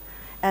language.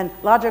 And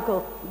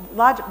the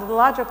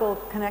logical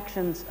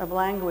connections of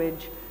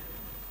language,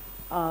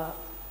 the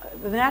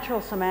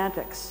natural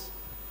semantics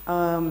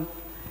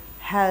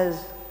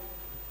has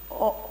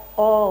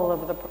all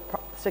of the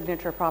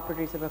signature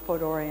properties of a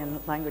Fodorian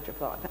language of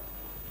thought.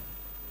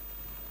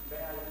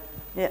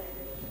 Yeah.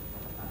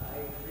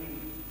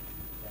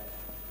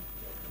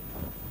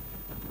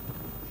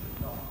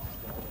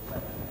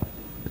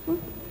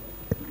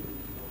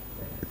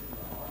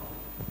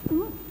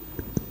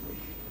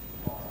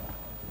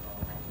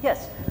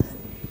 Yes.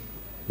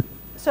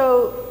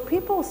 So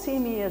people see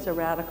me as a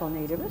radical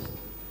nativist,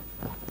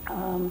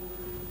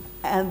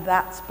 and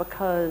that's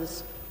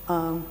because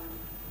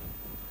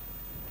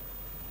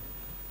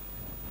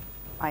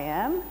I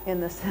am, in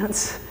the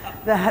sense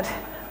that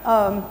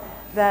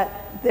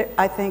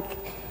I think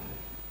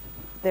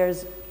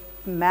there's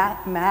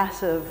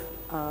massive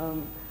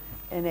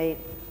innate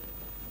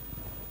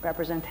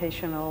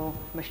representational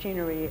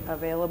machinery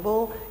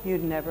available.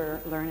 You'd never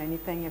learn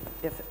anything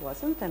if it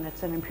wasn't, and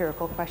it's an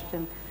empirical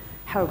question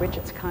how rich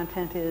its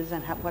content is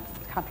and what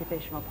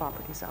computational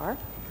properties are.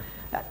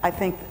 I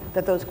think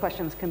that those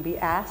questions can be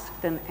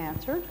asked and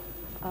answered,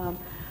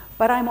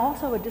 but I'm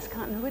also a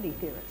discontinuity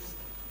theorist.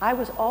 I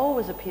was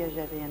always a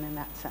Piagetian in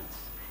that sense,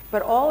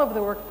 but all of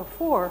the work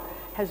before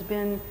has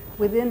been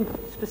within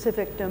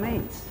specific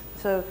domains.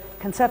 So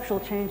conceptual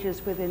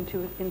changes within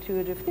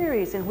intuitive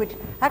theories in which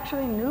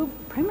actually new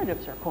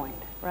primitives are coined,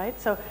 right?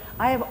 So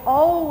I have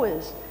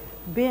always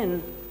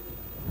been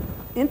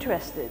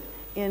interested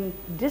in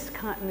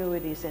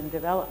discontinuities in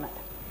development.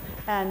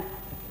 And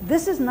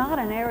this is not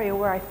an area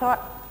where I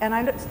thought, and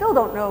I still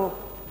don't know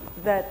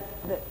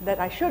that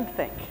I should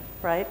think,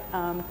 right?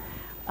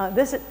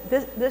 This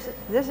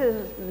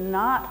is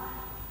not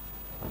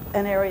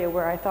an area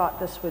where I thought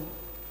this would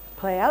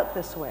play out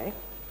this way.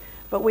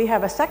 But we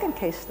have a second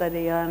case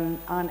study on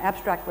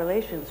abstract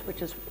relations,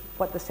 which is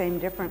what the same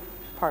different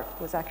part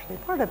was actually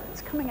part of.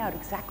 It's coming out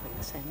exactly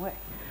the same way.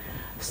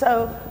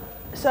 So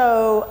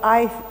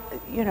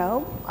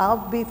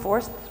I'll be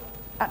forced.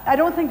 I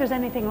don't think there's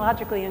anything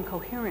logically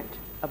incoherent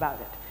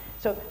about it.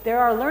 So there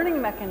are learning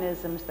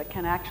mechanisms that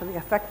can actually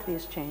affect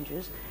these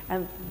changes,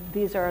 and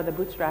these are the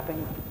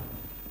bootstrapping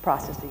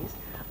processes.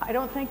 I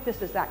don't think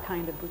this is that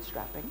kind of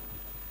bootstrapping,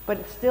 but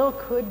it still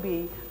could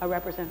be a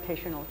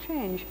representational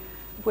change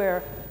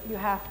where you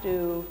have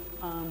to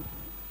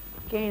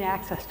gain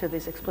access to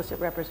these explicit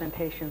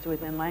representations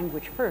within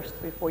language first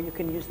before you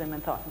can use them in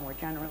thought more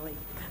generally.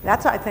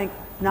 That's, I think,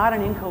 not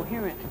an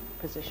incoherent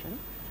position,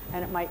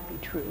 and it might be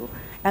true.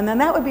 And then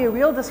that would be a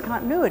real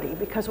discontinuity,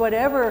 because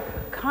whatever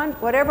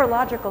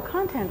logical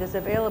content is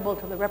available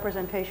to the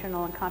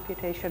representational and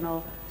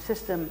computational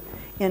system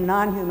in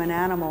non-human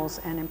animals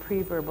and in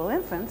pre-verbal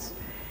infants,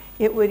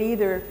 it would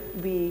either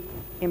be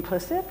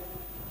implicit,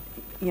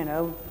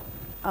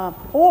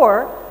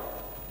 or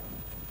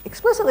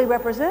explicitly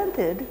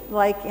represented,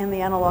 like in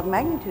the analog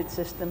magnitude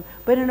system,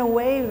 but in a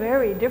way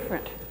very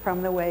different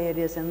from the way it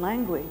is in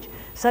language,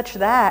 such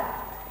that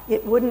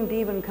it wouldn't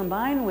even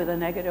combine with a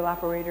negative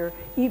operator,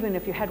 even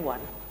if you had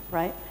one,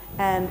 right?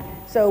 And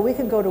so we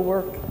can go to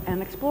work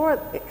and explore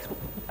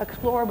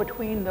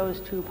between those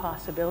two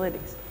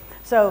possibilities.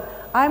 So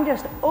I'm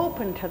just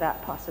open to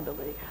that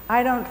possibility.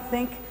 I don't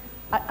think,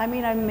 I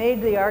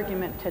made the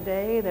argument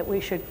today that we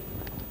should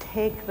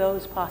take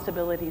those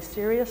possibilities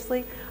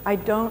seriously. I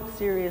don't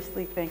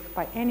seriously think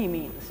by any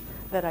means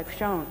that I've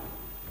shown,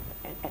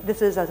 and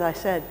this is, as I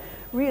said,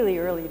 really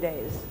early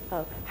days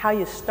of how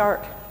you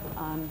start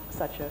on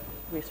such a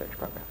research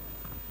program.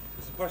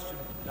 There's a question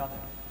down there.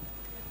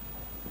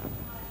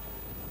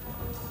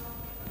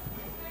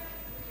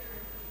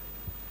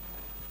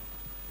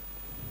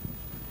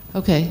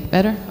 Okay,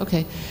 better?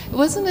 Okay. It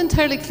wasn't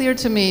entirely clear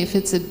to me if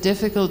it's a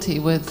difficulty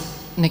with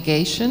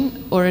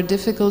negation or a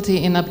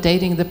difficulty in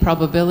updating the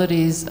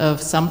probabilities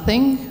of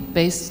something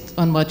based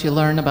on what you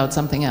learn about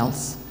something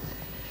else.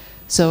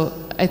 So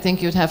I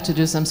think you'd have to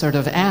do some sort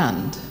of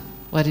and.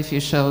 What if you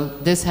show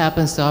this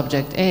happens to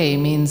object A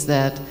means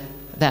that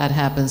that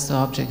happens to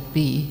object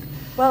B?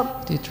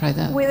 Well, do you try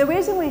that? The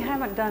reason we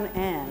haven't done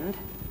and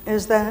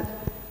is that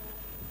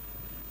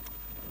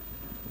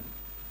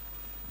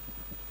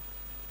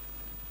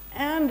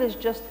and is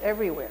just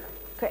everywhere.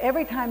 Okay,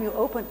 every time you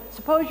open,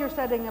 suppose you're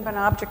setting up an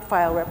object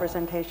file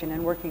representation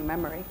in working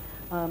memory.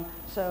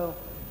 So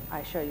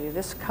I show you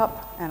this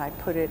cup and I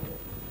put it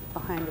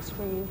behind the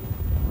screen.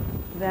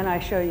 Then I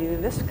show you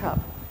this cup,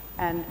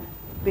 and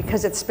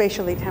because it's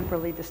spatially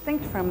temporally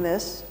distinct from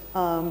this,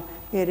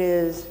 it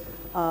is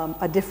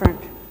a different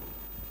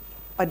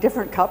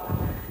cup.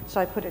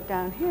 So I put it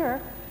down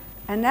here,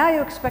 and now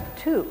you expect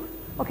 2.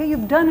 Okay,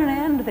 you've done an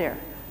and there.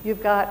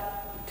 You've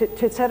got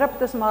to set up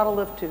this model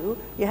of 2.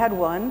 You had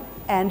 1,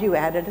 and you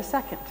added a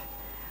second.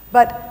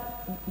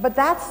 But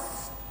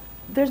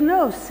there's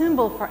no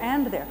symbol for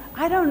and there.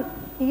 I don't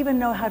even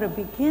know how to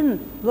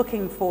begin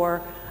looking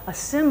for a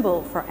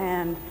symbol for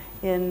and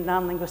in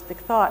non-linguistic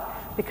thought,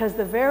 because all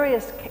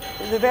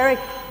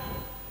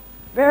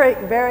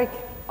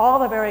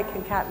the very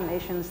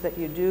concatenations that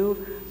you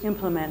do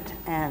implement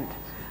and.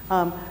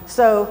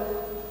 So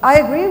I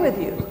agree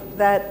with you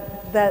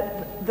that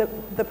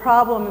the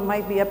problem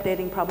might be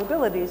updating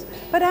probabilities,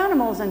 but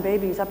animals and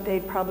babies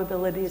update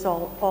probabilities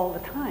all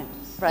the time,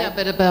 right? Yeah,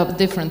 but about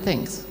different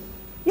things.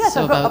 Yes,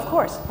 so of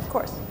course.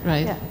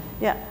 Right.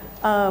 Yeah.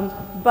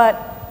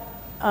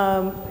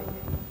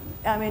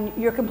 I mean,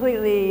 you're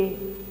completely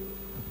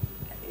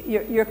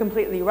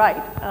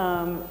right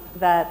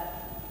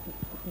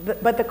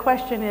but the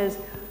question is,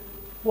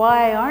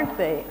 why aren't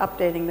they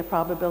updating the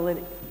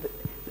probability?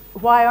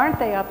 Why aren't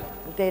they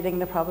updating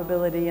the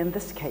probability in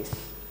this case?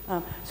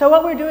 So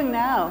what we're doing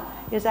now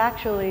is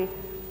actually,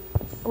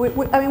 we're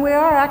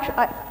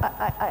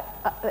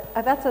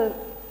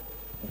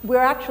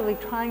actually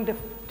trying to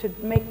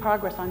make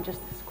progress on just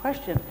this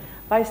question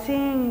by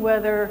seeing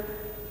whether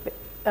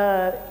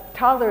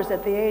toddlers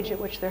at the age at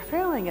which they're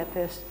failing at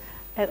this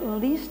at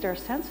least are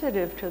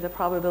sensitive to the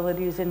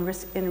probabilities in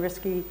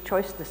risky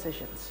choice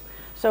decisions.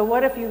 So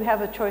what if you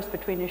have a choice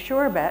between a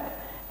sure bet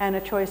and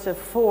a choice of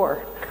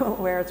 4,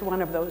 where it's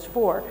one of those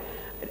 4?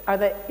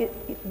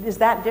 Is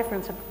that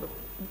different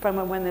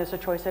from when there's a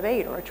choice of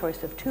 8 or a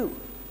choice of 2?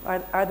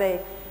 Are they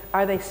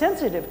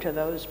sensitive to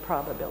those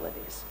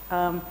probabilities?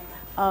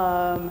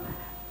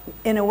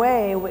 In a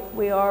way,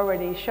 we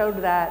already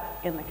showed that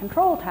in the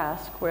control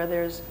task, where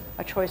there's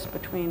a choice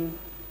between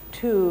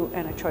 2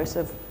 and a choice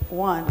of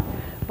 1.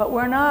 But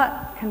we're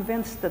not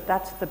convinced that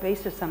that's the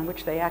basis on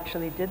which they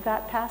actually did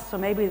that task. So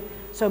maybe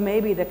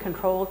the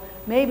control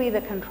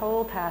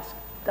task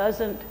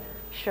doesn't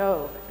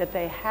show that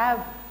they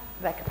have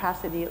that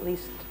capacity at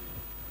least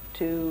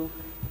to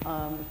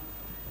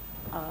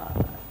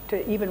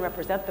even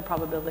represent the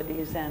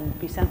probabilities and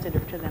be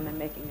sensitive to them in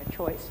making a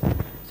choice.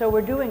 So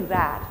we're doing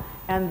that.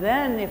 And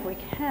then if we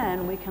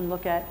can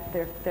look at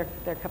their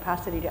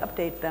capacity to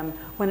update them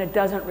when it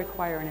doesn't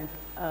require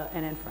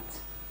an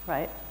inference,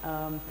 right?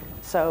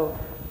 So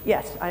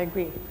yes, I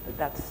agree that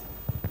that's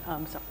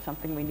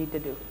something we need to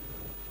do.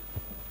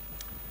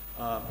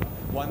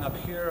 One up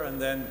here,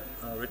 and then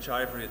Rich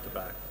Ivory at the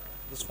back.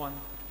 This one,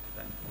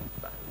 then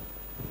back.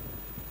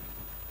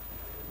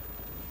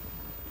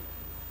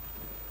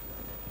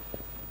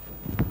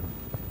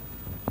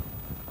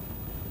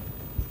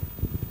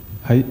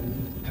 Hi,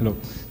 hello.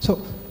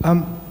 So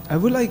I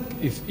would like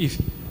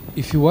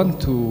if you want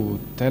to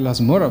tell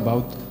us more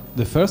about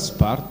the first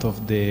part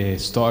of the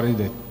story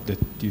that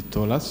you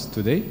told us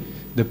today,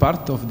 the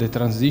part of the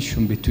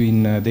transition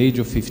between the age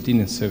of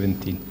 15 and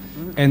 17.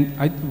 Mm-hmm. And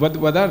what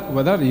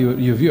are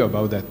your view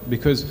about that?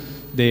 Because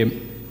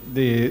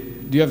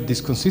you have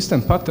this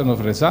consistent pattern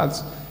of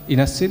results in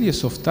a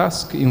series of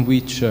tasks in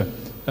which I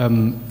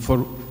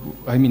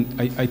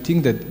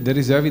think that there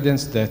is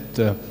evidence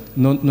that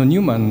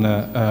non-human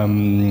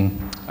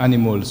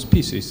animal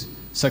species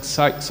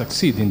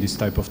succeed in this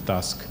type of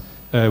task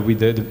with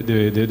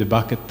the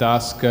bucket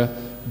task,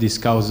 this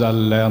causal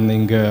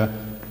learning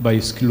by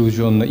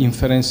exclusion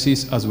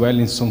inferences, as well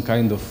in some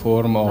kind of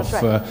form of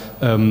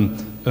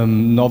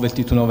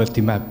novelty to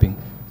novelty mapping.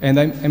 And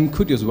I'm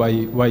curious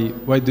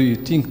why do you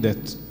think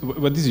that?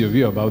 What is your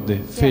view about the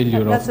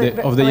failure of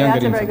the younger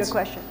infants? That's a very good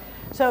question.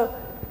 So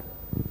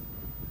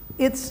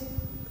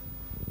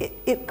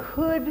it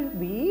could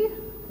be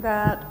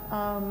that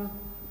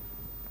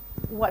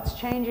what's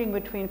changing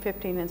between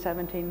 15 and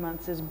 17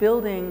 months is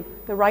building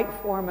the right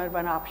form of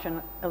an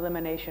option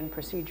elimination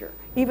procedure,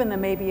 even the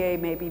maybe A,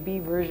 maybe B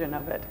version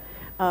of it.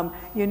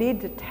 You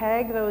need to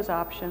tag those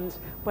options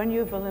when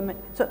you've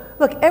eliminated. So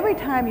look, every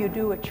time you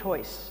do a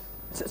choice,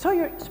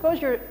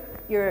 suppose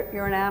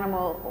you're an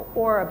animal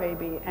or a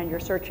baby and you're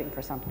searching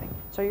for something.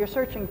 So you're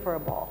searching for a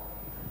ball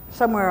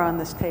somewhere on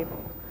this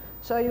table.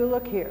 So you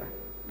look here,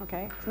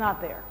 okay? It's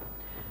not there.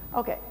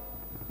 Okay,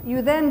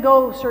 you then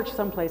go search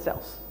someplace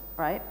else,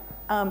 right?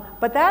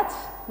 But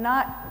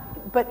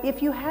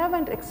if you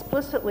haven't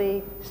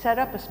explicitly set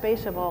up a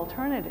space of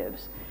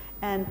alternatives,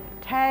 and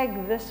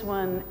tag this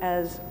one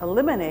as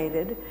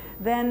eliminated,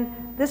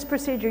 then this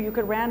procedure, you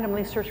could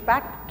randomly search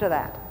back to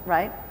that,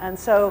 right? And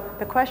so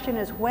the question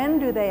is, when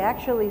do they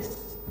actually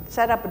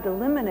set up a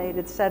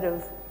delimited set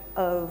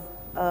of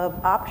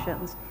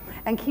options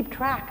and keep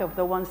track of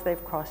the ones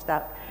they've crossed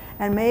out?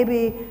 And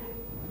maybe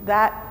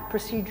that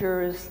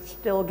procedure is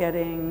still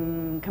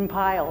getting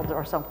compiled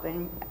or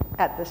something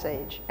at this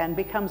age and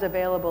becomes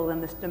available in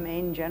this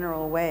domain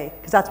general way,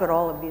 because that's what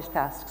all of these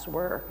tasks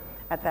were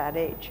at that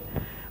age.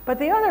 But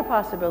the other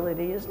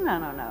possibility is,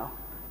 no.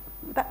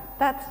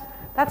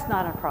 That's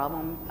not a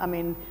problem. I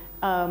mean,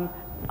 the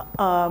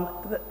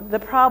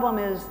problem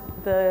is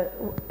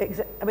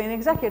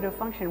executive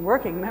function,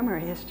 working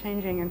memory is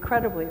changing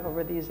incredibly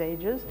over these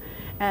ages.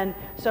 And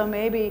so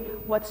maybe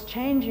what's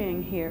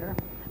changing here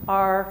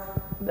are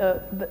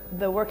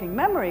the working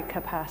memory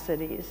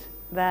capacities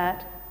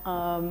that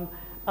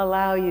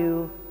allow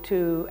you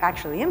to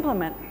actually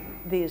implement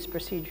these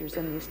procedures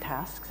and these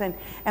tasks.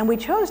 And we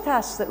chose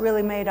tasks that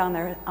really made on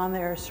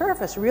their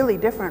surface really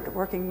different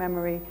working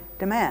memory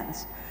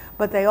demands.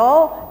 But they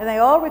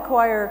all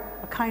require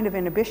a kind of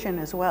inhibition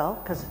as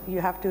well, because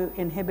you have to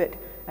inhibit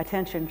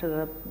attention to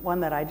the one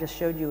that I just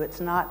showed you.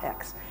 It's not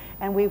X.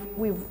 And we've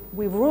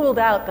ruled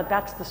out that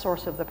that's the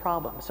source of the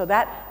problem. So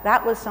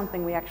that was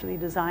something we actually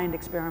designed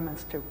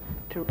experiments to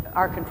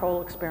our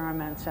control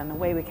experiments and the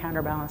way we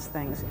counterbalance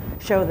things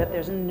show that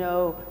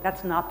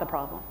that's not the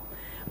problem.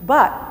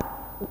 But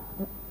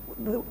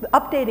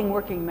updating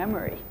working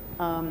memory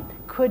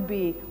could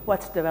be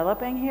what's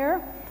developing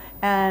here,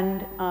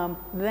 and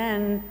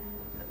then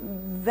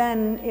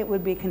it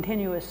would be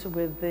continuous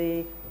with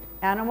the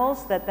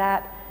animals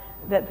that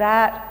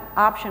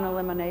option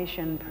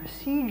elimination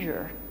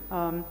procedure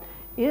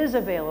is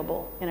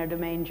available in a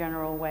domain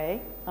general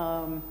way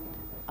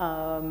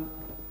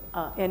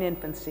in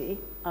infancy,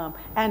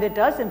 and it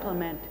does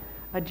implement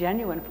a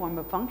genuine form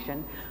of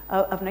function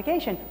of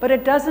negation, but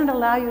it doesn't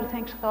allow you to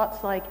think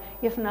thoughts like,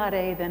 if not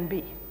A, then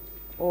B,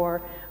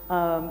 or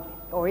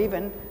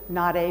even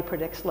not A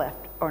predicts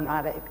left, or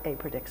not A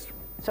predicts.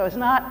 So it's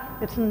not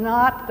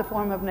the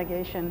form of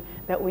negation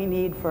that we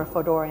need for a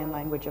Fodorian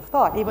language of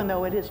thought, even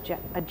though it is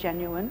a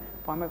genuine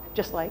form of,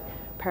 just like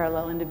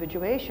parallel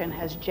individuation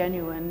has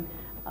genuine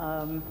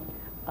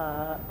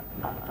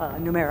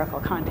numerical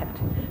content.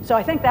 So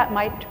I think that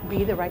might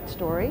be the right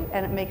story,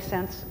 and it makes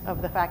sense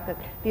of the fact that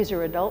these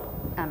are adult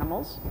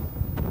animals.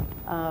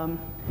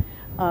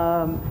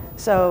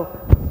 So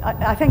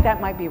I think that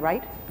might be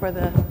right for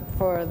the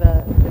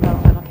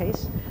developmental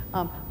case.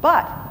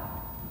 But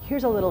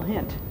here's a little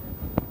hint.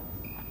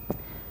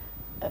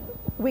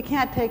 We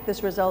can't take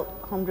this result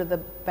home to the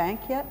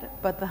bank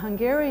yet, but the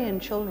Hungarian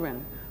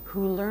children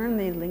who learn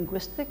the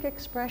linguistic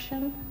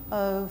expression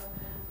of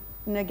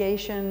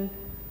negation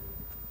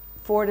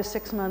 4 to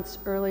 6 months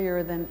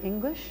earlier than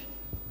English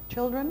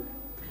children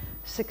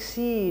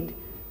succeed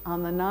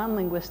on the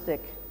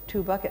non-linguistic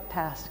 2-bucket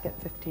task at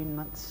 15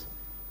 months.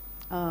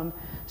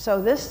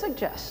 So this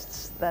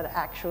suggests that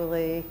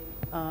actually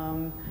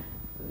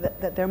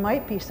that there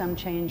might be some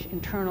change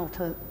internal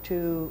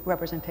to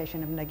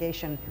representation of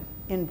negation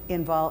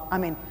involved. I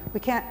mean,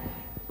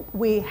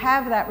 we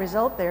have that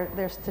result there.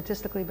 They're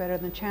statistically better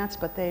than chance,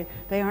 but they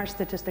aren't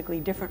statistically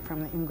different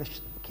from the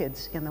English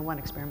kids in the one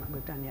experiment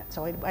we've done yet.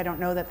 So I don't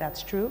know that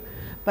that's true,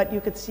 but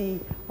you could see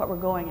what we're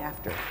going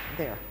after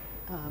there.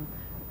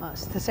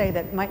 To say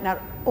that might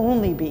not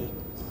only be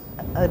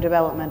a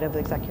development of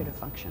executive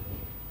function.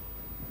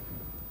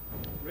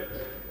 Rich,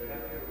 there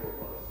are few of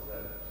us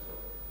left.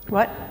 So.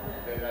 What?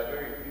 There are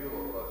very few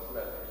of us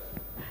left.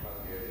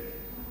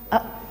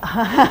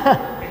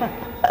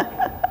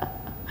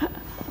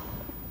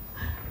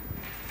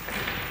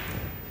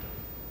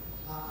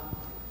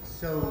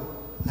 So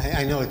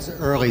I know it's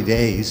early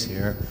days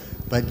here,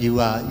 but you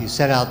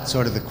set out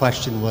sort of the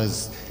question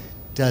was,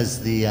 does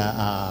the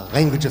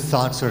language of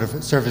thought sort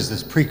of serve as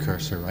this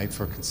precursor, right,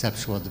 for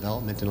conceptual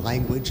development in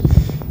language?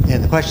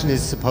 And the question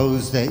is,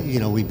 suppose that,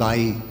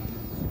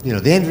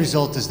 the end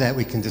result is that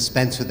we can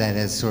dispense with that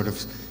as sort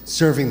of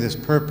serving this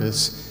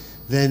purpose,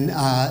 then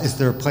is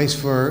there a place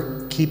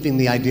for keeping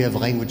the idea of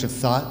language of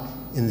thought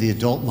in the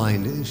adult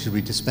mind? Should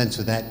we dispense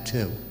with that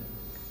too?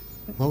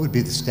 What would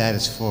be the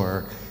status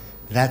for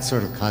that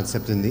sort of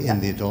concept in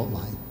the adult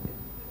mind?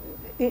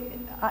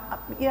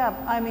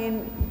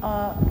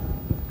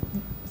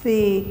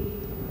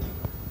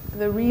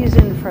 The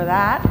reason for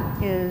that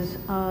is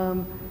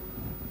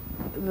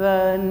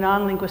the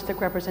non-linguistic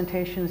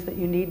representations that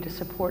you need to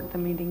support the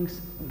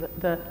meanings,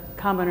 the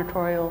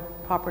combinatorial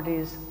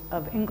properties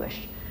of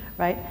English,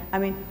 right? I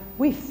mean,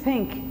 we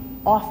think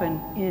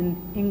often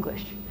in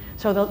English.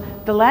 So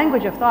the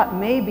language of thought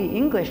may be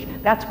English.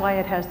 That's why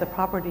it has the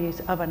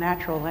properties of a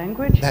natural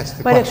language. That's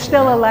the but question, it's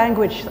still right? a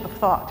language of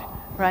thought,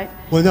 right?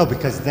 Well, no,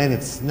 because then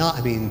it's not,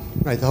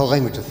 right, the whole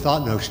language of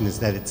thought notion is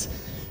that it's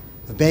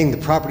obeying the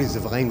properties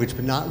of a language,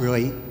 but not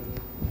really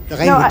the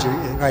language,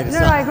 right? It's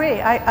No, not. I agree.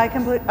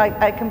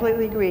 I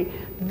completely agree.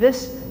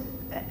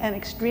 An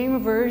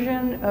extreme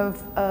version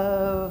of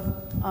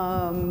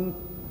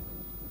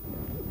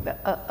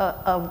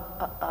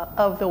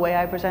of the way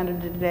I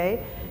presented it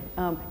today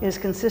is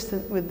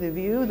consistent with the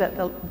view that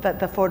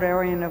the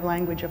Forderian of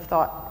language of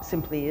thought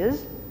simply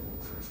is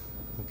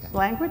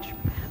language,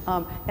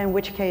 in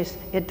which case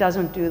it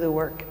doesn't do the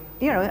work.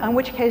 You know, in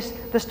which case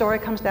the story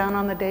comes down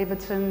on the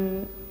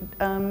Davidson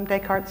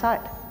Descartes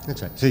side.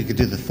 That's right. So you could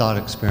do the thought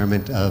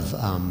experiment of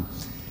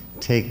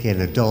take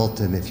an adult,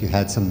 and if you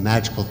had some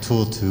magical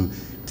tool to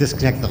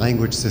disconnect the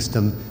language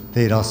system,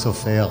 they'd also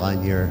fail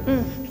on your...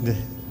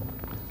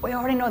 We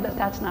already know that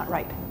that's not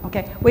right,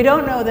 okay? We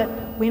don't know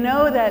that, we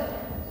know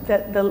that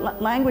the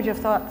language of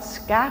thought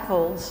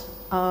scaffolds,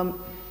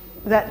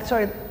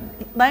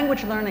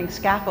 language learning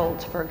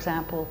scaffolds, for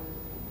example,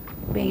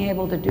 being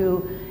able to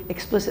do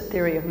explicit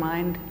theory of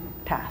mind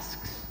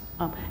tasks,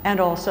 and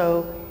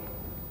also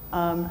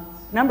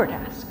number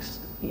tasks,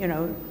 you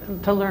know,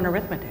 to learn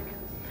arithmetic.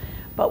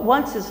 But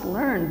once it's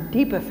learned,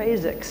 deep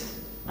aphasics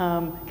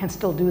can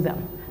still do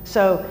them.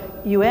 So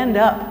you end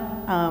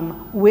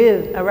up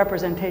with a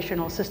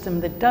representational system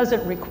that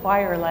doesn't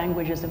require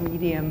language as a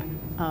medium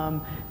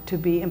to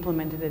be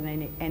implemented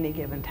in any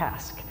given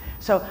task.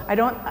 So I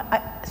don't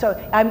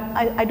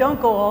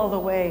go all the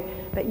way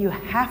that you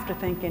have to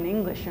think in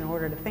English in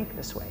order to think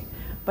this way.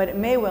 But it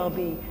may well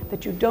be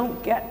that you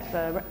don't get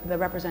the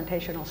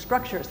representational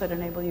structures that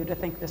enable you to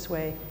think this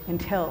way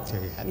until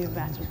you've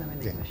mastered them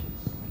in English.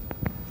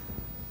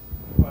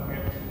 Well, we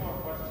have 2 more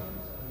questions,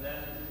 and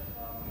then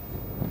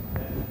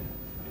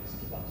it's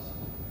the bus.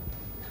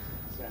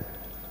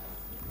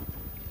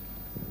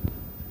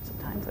 Is it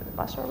time for the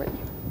bus already?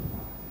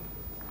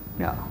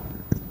 No.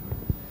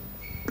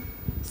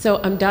 So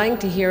I'm dying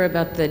to hear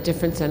about the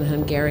difference in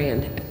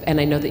Hungarian, and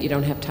I know that you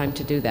don't have time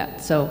to do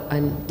that. So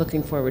I'm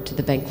looking forward to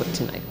the banquet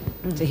tonight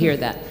to hear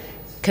that,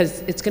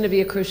 because it's going to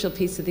be a crucial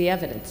piece of the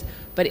evidence.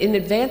 But in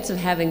advance of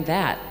having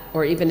that,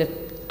 or even if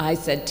I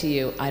said to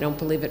you, I don't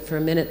believe it for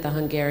a minute, the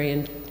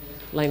Hungarian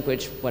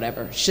language,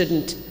 whatever,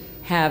 shouldn't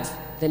have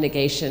the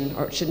negation,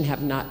 or shouldn't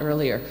have not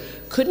earlier.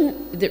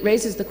 That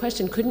raises the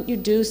question, couldn't you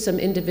do some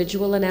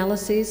individual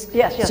analyses?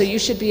 Yes. So you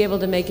should be able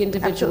to make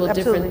individual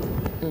different...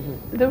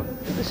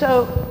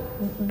 So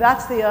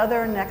that's the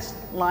other next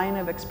line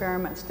of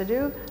experiments to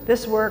do.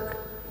 This work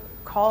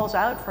calls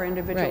out for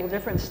individual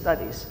difference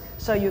studies.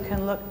 So you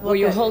can look or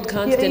you at, hold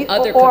constant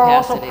other or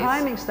capacities. also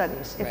priming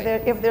studies.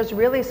 If there's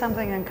really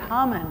something in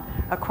common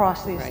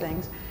across these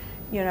things,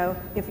 you know,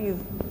 if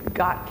you've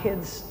got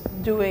kids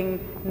doing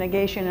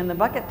negation in the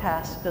bucket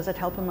task, does it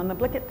help them on the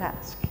blicket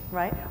task,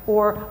 right?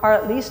 Or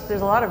at least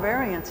there's a lot of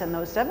variance in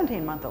those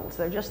 17-month-olds.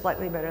 They're just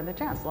slightly better in the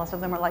chance. Lots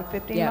of them are like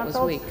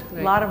 15-month-olds.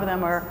 A lot of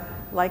them are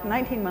like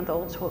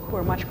 19-month-olds who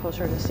are much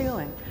closer to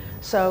ceiling.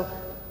 So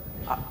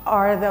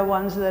are the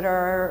ones that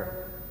are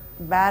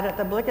bad at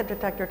the blicket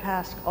detector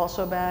task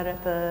also bad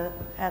at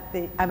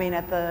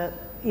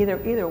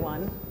either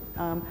one?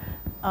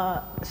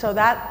 So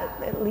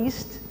that at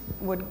least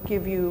would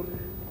give you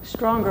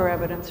stronger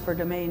evidence for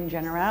domain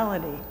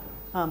generality.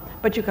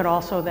 But you could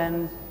also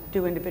then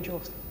do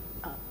individual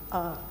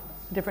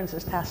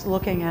differences tasks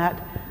looking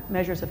at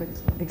measures of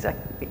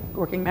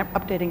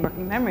updating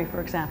working memory,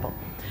 for example.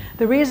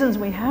 The reasons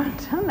we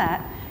haven't done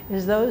that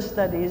is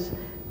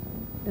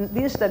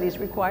these studies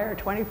require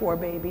 24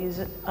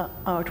 babies,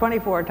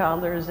 24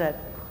 toddlers at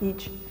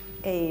each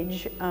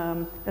age.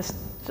 It's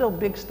still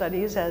big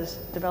studies as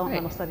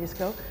developmental studies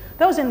go.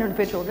 Those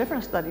individual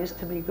difference studies,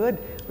 to be good,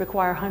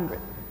 require 100.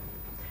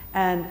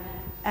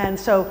 And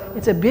so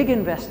it's a big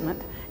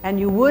investment, and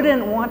you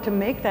wouldn't want to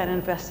make that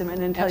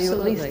investment until you at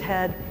least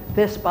had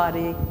this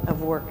body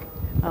of work.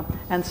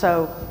 And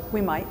so we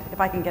might, if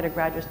I can get a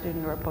graduate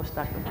student or a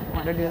postdoc who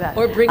want to do that.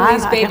 Or bring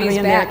these babies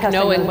back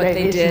knowing what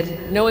they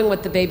did, knowing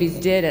what the babies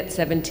did at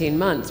 17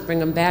 months. Bring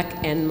them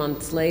back N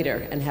months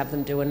later and have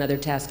them do another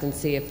task and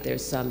see if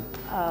there's some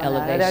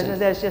elevation.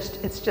 No,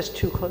 it's just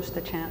too close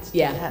to chance.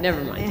 Yeah,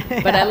 never mind.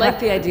 But I like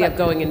the idea of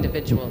going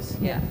individuals.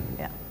 Yeah.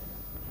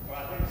 Well,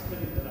 I think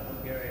studies in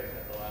Hungarian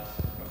at the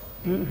last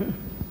question.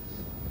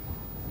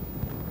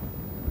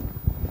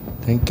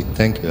 Thank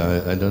you.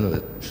 I don't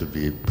know, should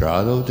be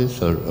proud of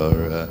this or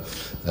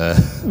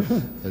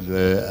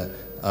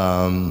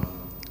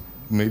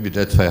maybe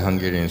that's why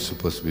Hungarian is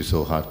supposed to be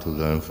so hard to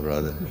learn for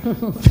other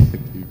people.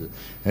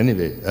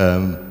 Anyway,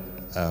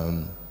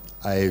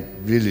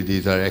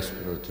 these are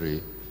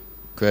exploratory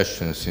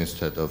questions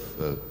instead of,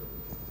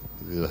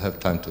 we'll have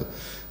time to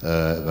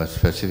about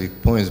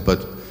specific points,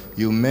 but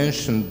you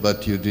mentioned,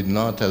 but you did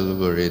not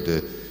elaborate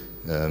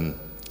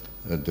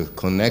the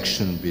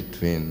connection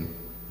between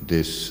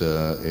this,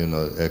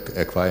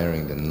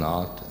 acquiring the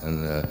knot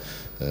and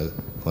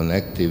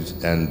connectives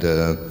and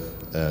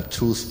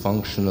truth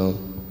functional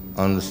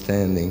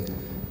understanding,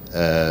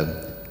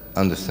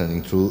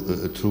 understanding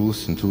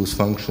truth and truth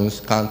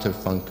functions,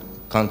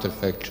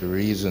 counterfactual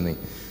reasoning,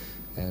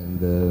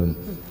 and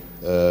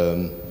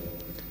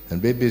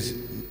maybe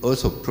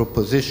also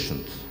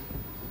propositions.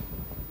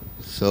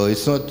 So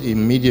it's not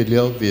immediately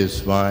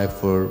obvious why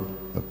for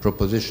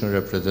propositional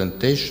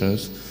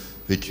representations,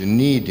 which you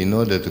need in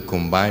order to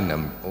combine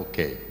them,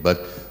 okay.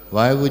 But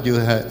why would you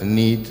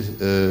need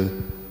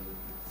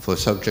for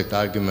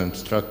subject-argument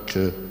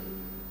structure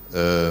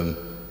or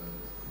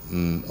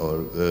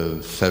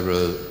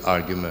several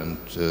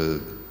argument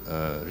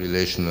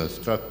relational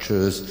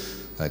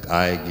structures, like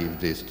I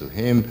give this to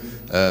him,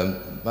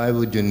 why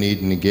would you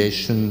need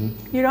negation?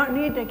 You don't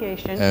need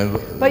negation,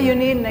 but you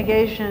need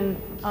negation.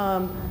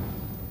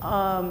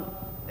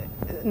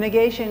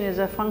 Negation is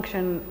a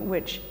function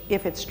which,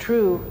 if it's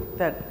true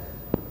that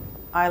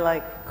I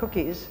like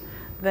cookies,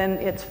 then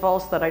it's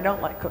false that I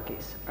don't like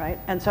cookies, right?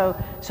 And so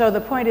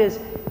the point is,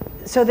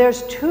 so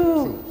there's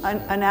two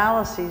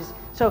analyses.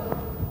 So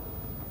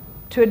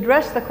to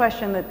address the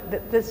question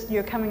that this,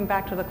 you're coming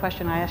back to the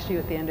question I asked you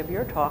at the end of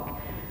your talk,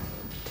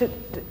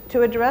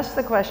 to address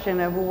the question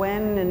of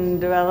when in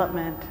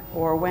development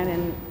or when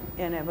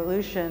in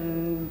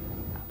evolution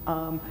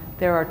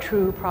there are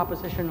true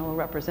propositional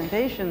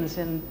representations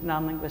in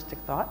non-linguistic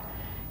thought,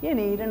 you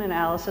need an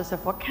analysis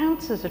of what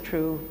counts as a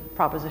true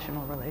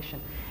propositional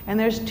relation. And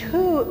there's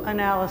two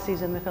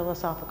analyses in the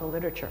philosophical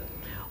literature.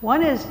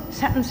 One is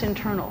sentence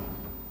internal.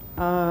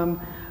 You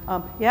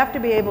have to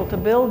be able to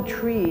build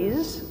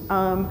trees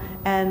and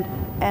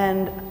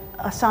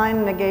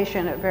assign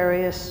negation at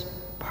various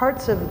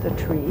parts of the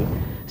tree,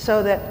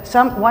 so that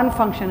one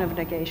function of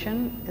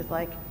negation is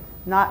like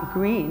not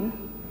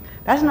green.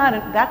 That's not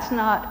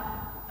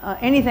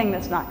anything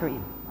that's not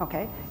green.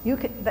 Okay,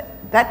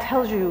 that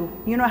tells you,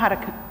 you know how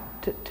to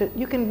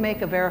you can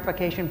make a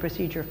verification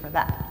procedure for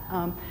that.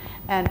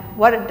 And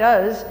what it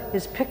does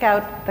is pick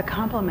out the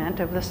complement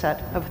of the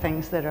set of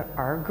things that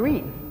are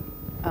green.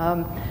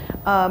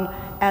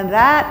 And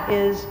that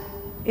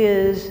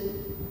is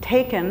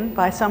taken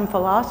by some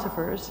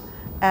philosophers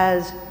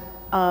as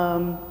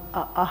a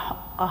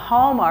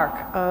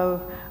hallmark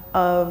of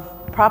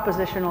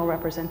propositional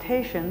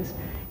representations,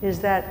 is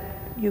that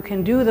you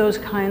can do those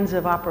kinds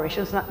of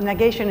operations.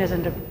 Negation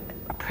isn't a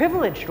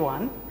privileged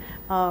one,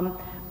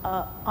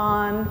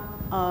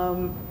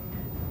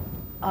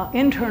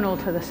 internal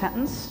to the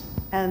sentence,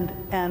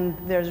 and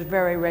there's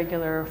very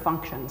regular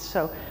functions.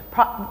 So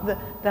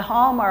the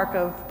hallmark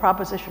of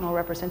propositional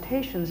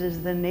representations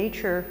is the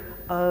nature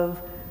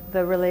of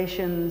the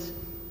relations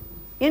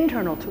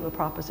internal to a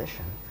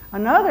proposition.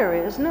 Another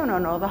is,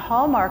 no, the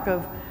hallmark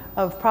of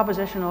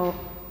propositional,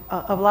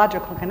 of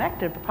logical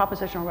connected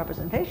propositional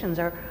representations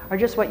are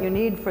just what you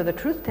need for the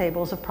truth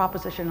tables of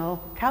propositional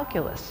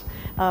calculus.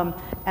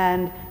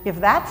 And if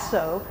that's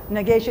so,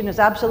 negation is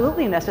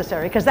absolutely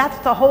necessary, because that's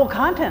the whole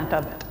content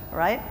of it,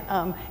 right?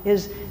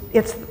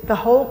 It's the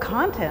whole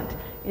content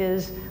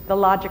is the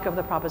logic of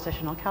the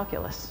propositional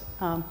calculus,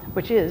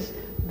 which is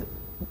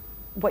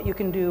what you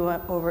can do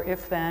over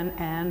if, then,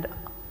 and,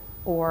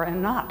 or,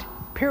 and not,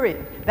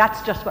 period.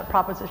 That's just what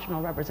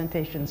propositional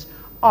representations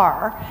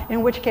are,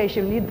 in which case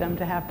you need them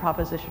to have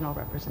propositional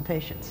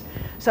representations.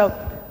 So,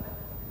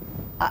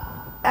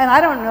 and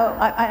I don't know,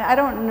 I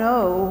don't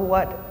know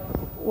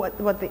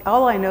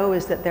all I know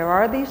is that there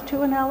are these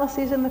two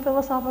analyses in the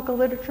philosophical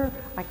literature.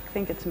 I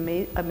think it's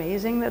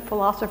amazing that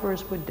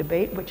philosophers would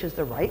debate which is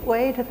the right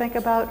way to think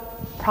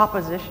about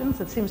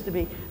propositions. It seems to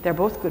be, they're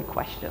both good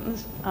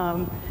questions.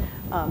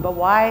 But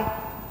why,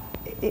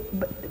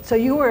 so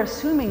you were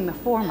assuming the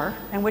former,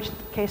 in which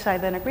case I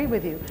then agree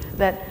with you,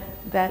 that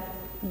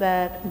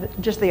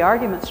just the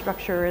argument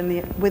structure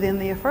within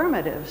the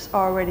affirmatives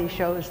already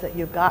shows that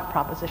you've got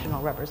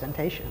propositional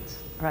representations,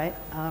 right?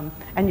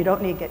 And you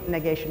don't need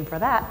negation for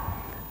that,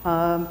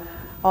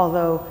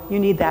 although you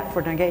need that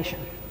for negation.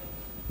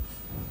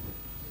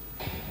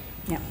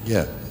 Yeah.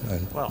 Yeah.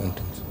 Well,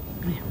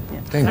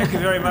 Yeah. thank you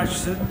very much,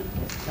 Sid.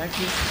 Thank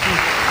you.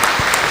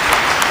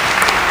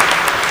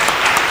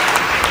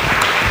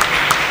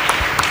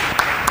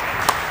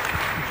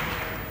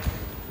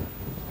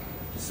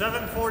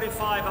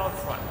 7:45 out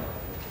front.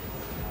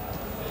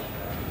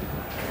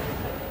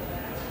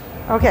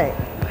 Okay.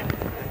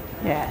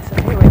 Yeah, so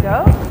here we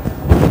go.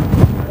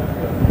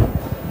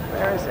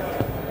 Where is it?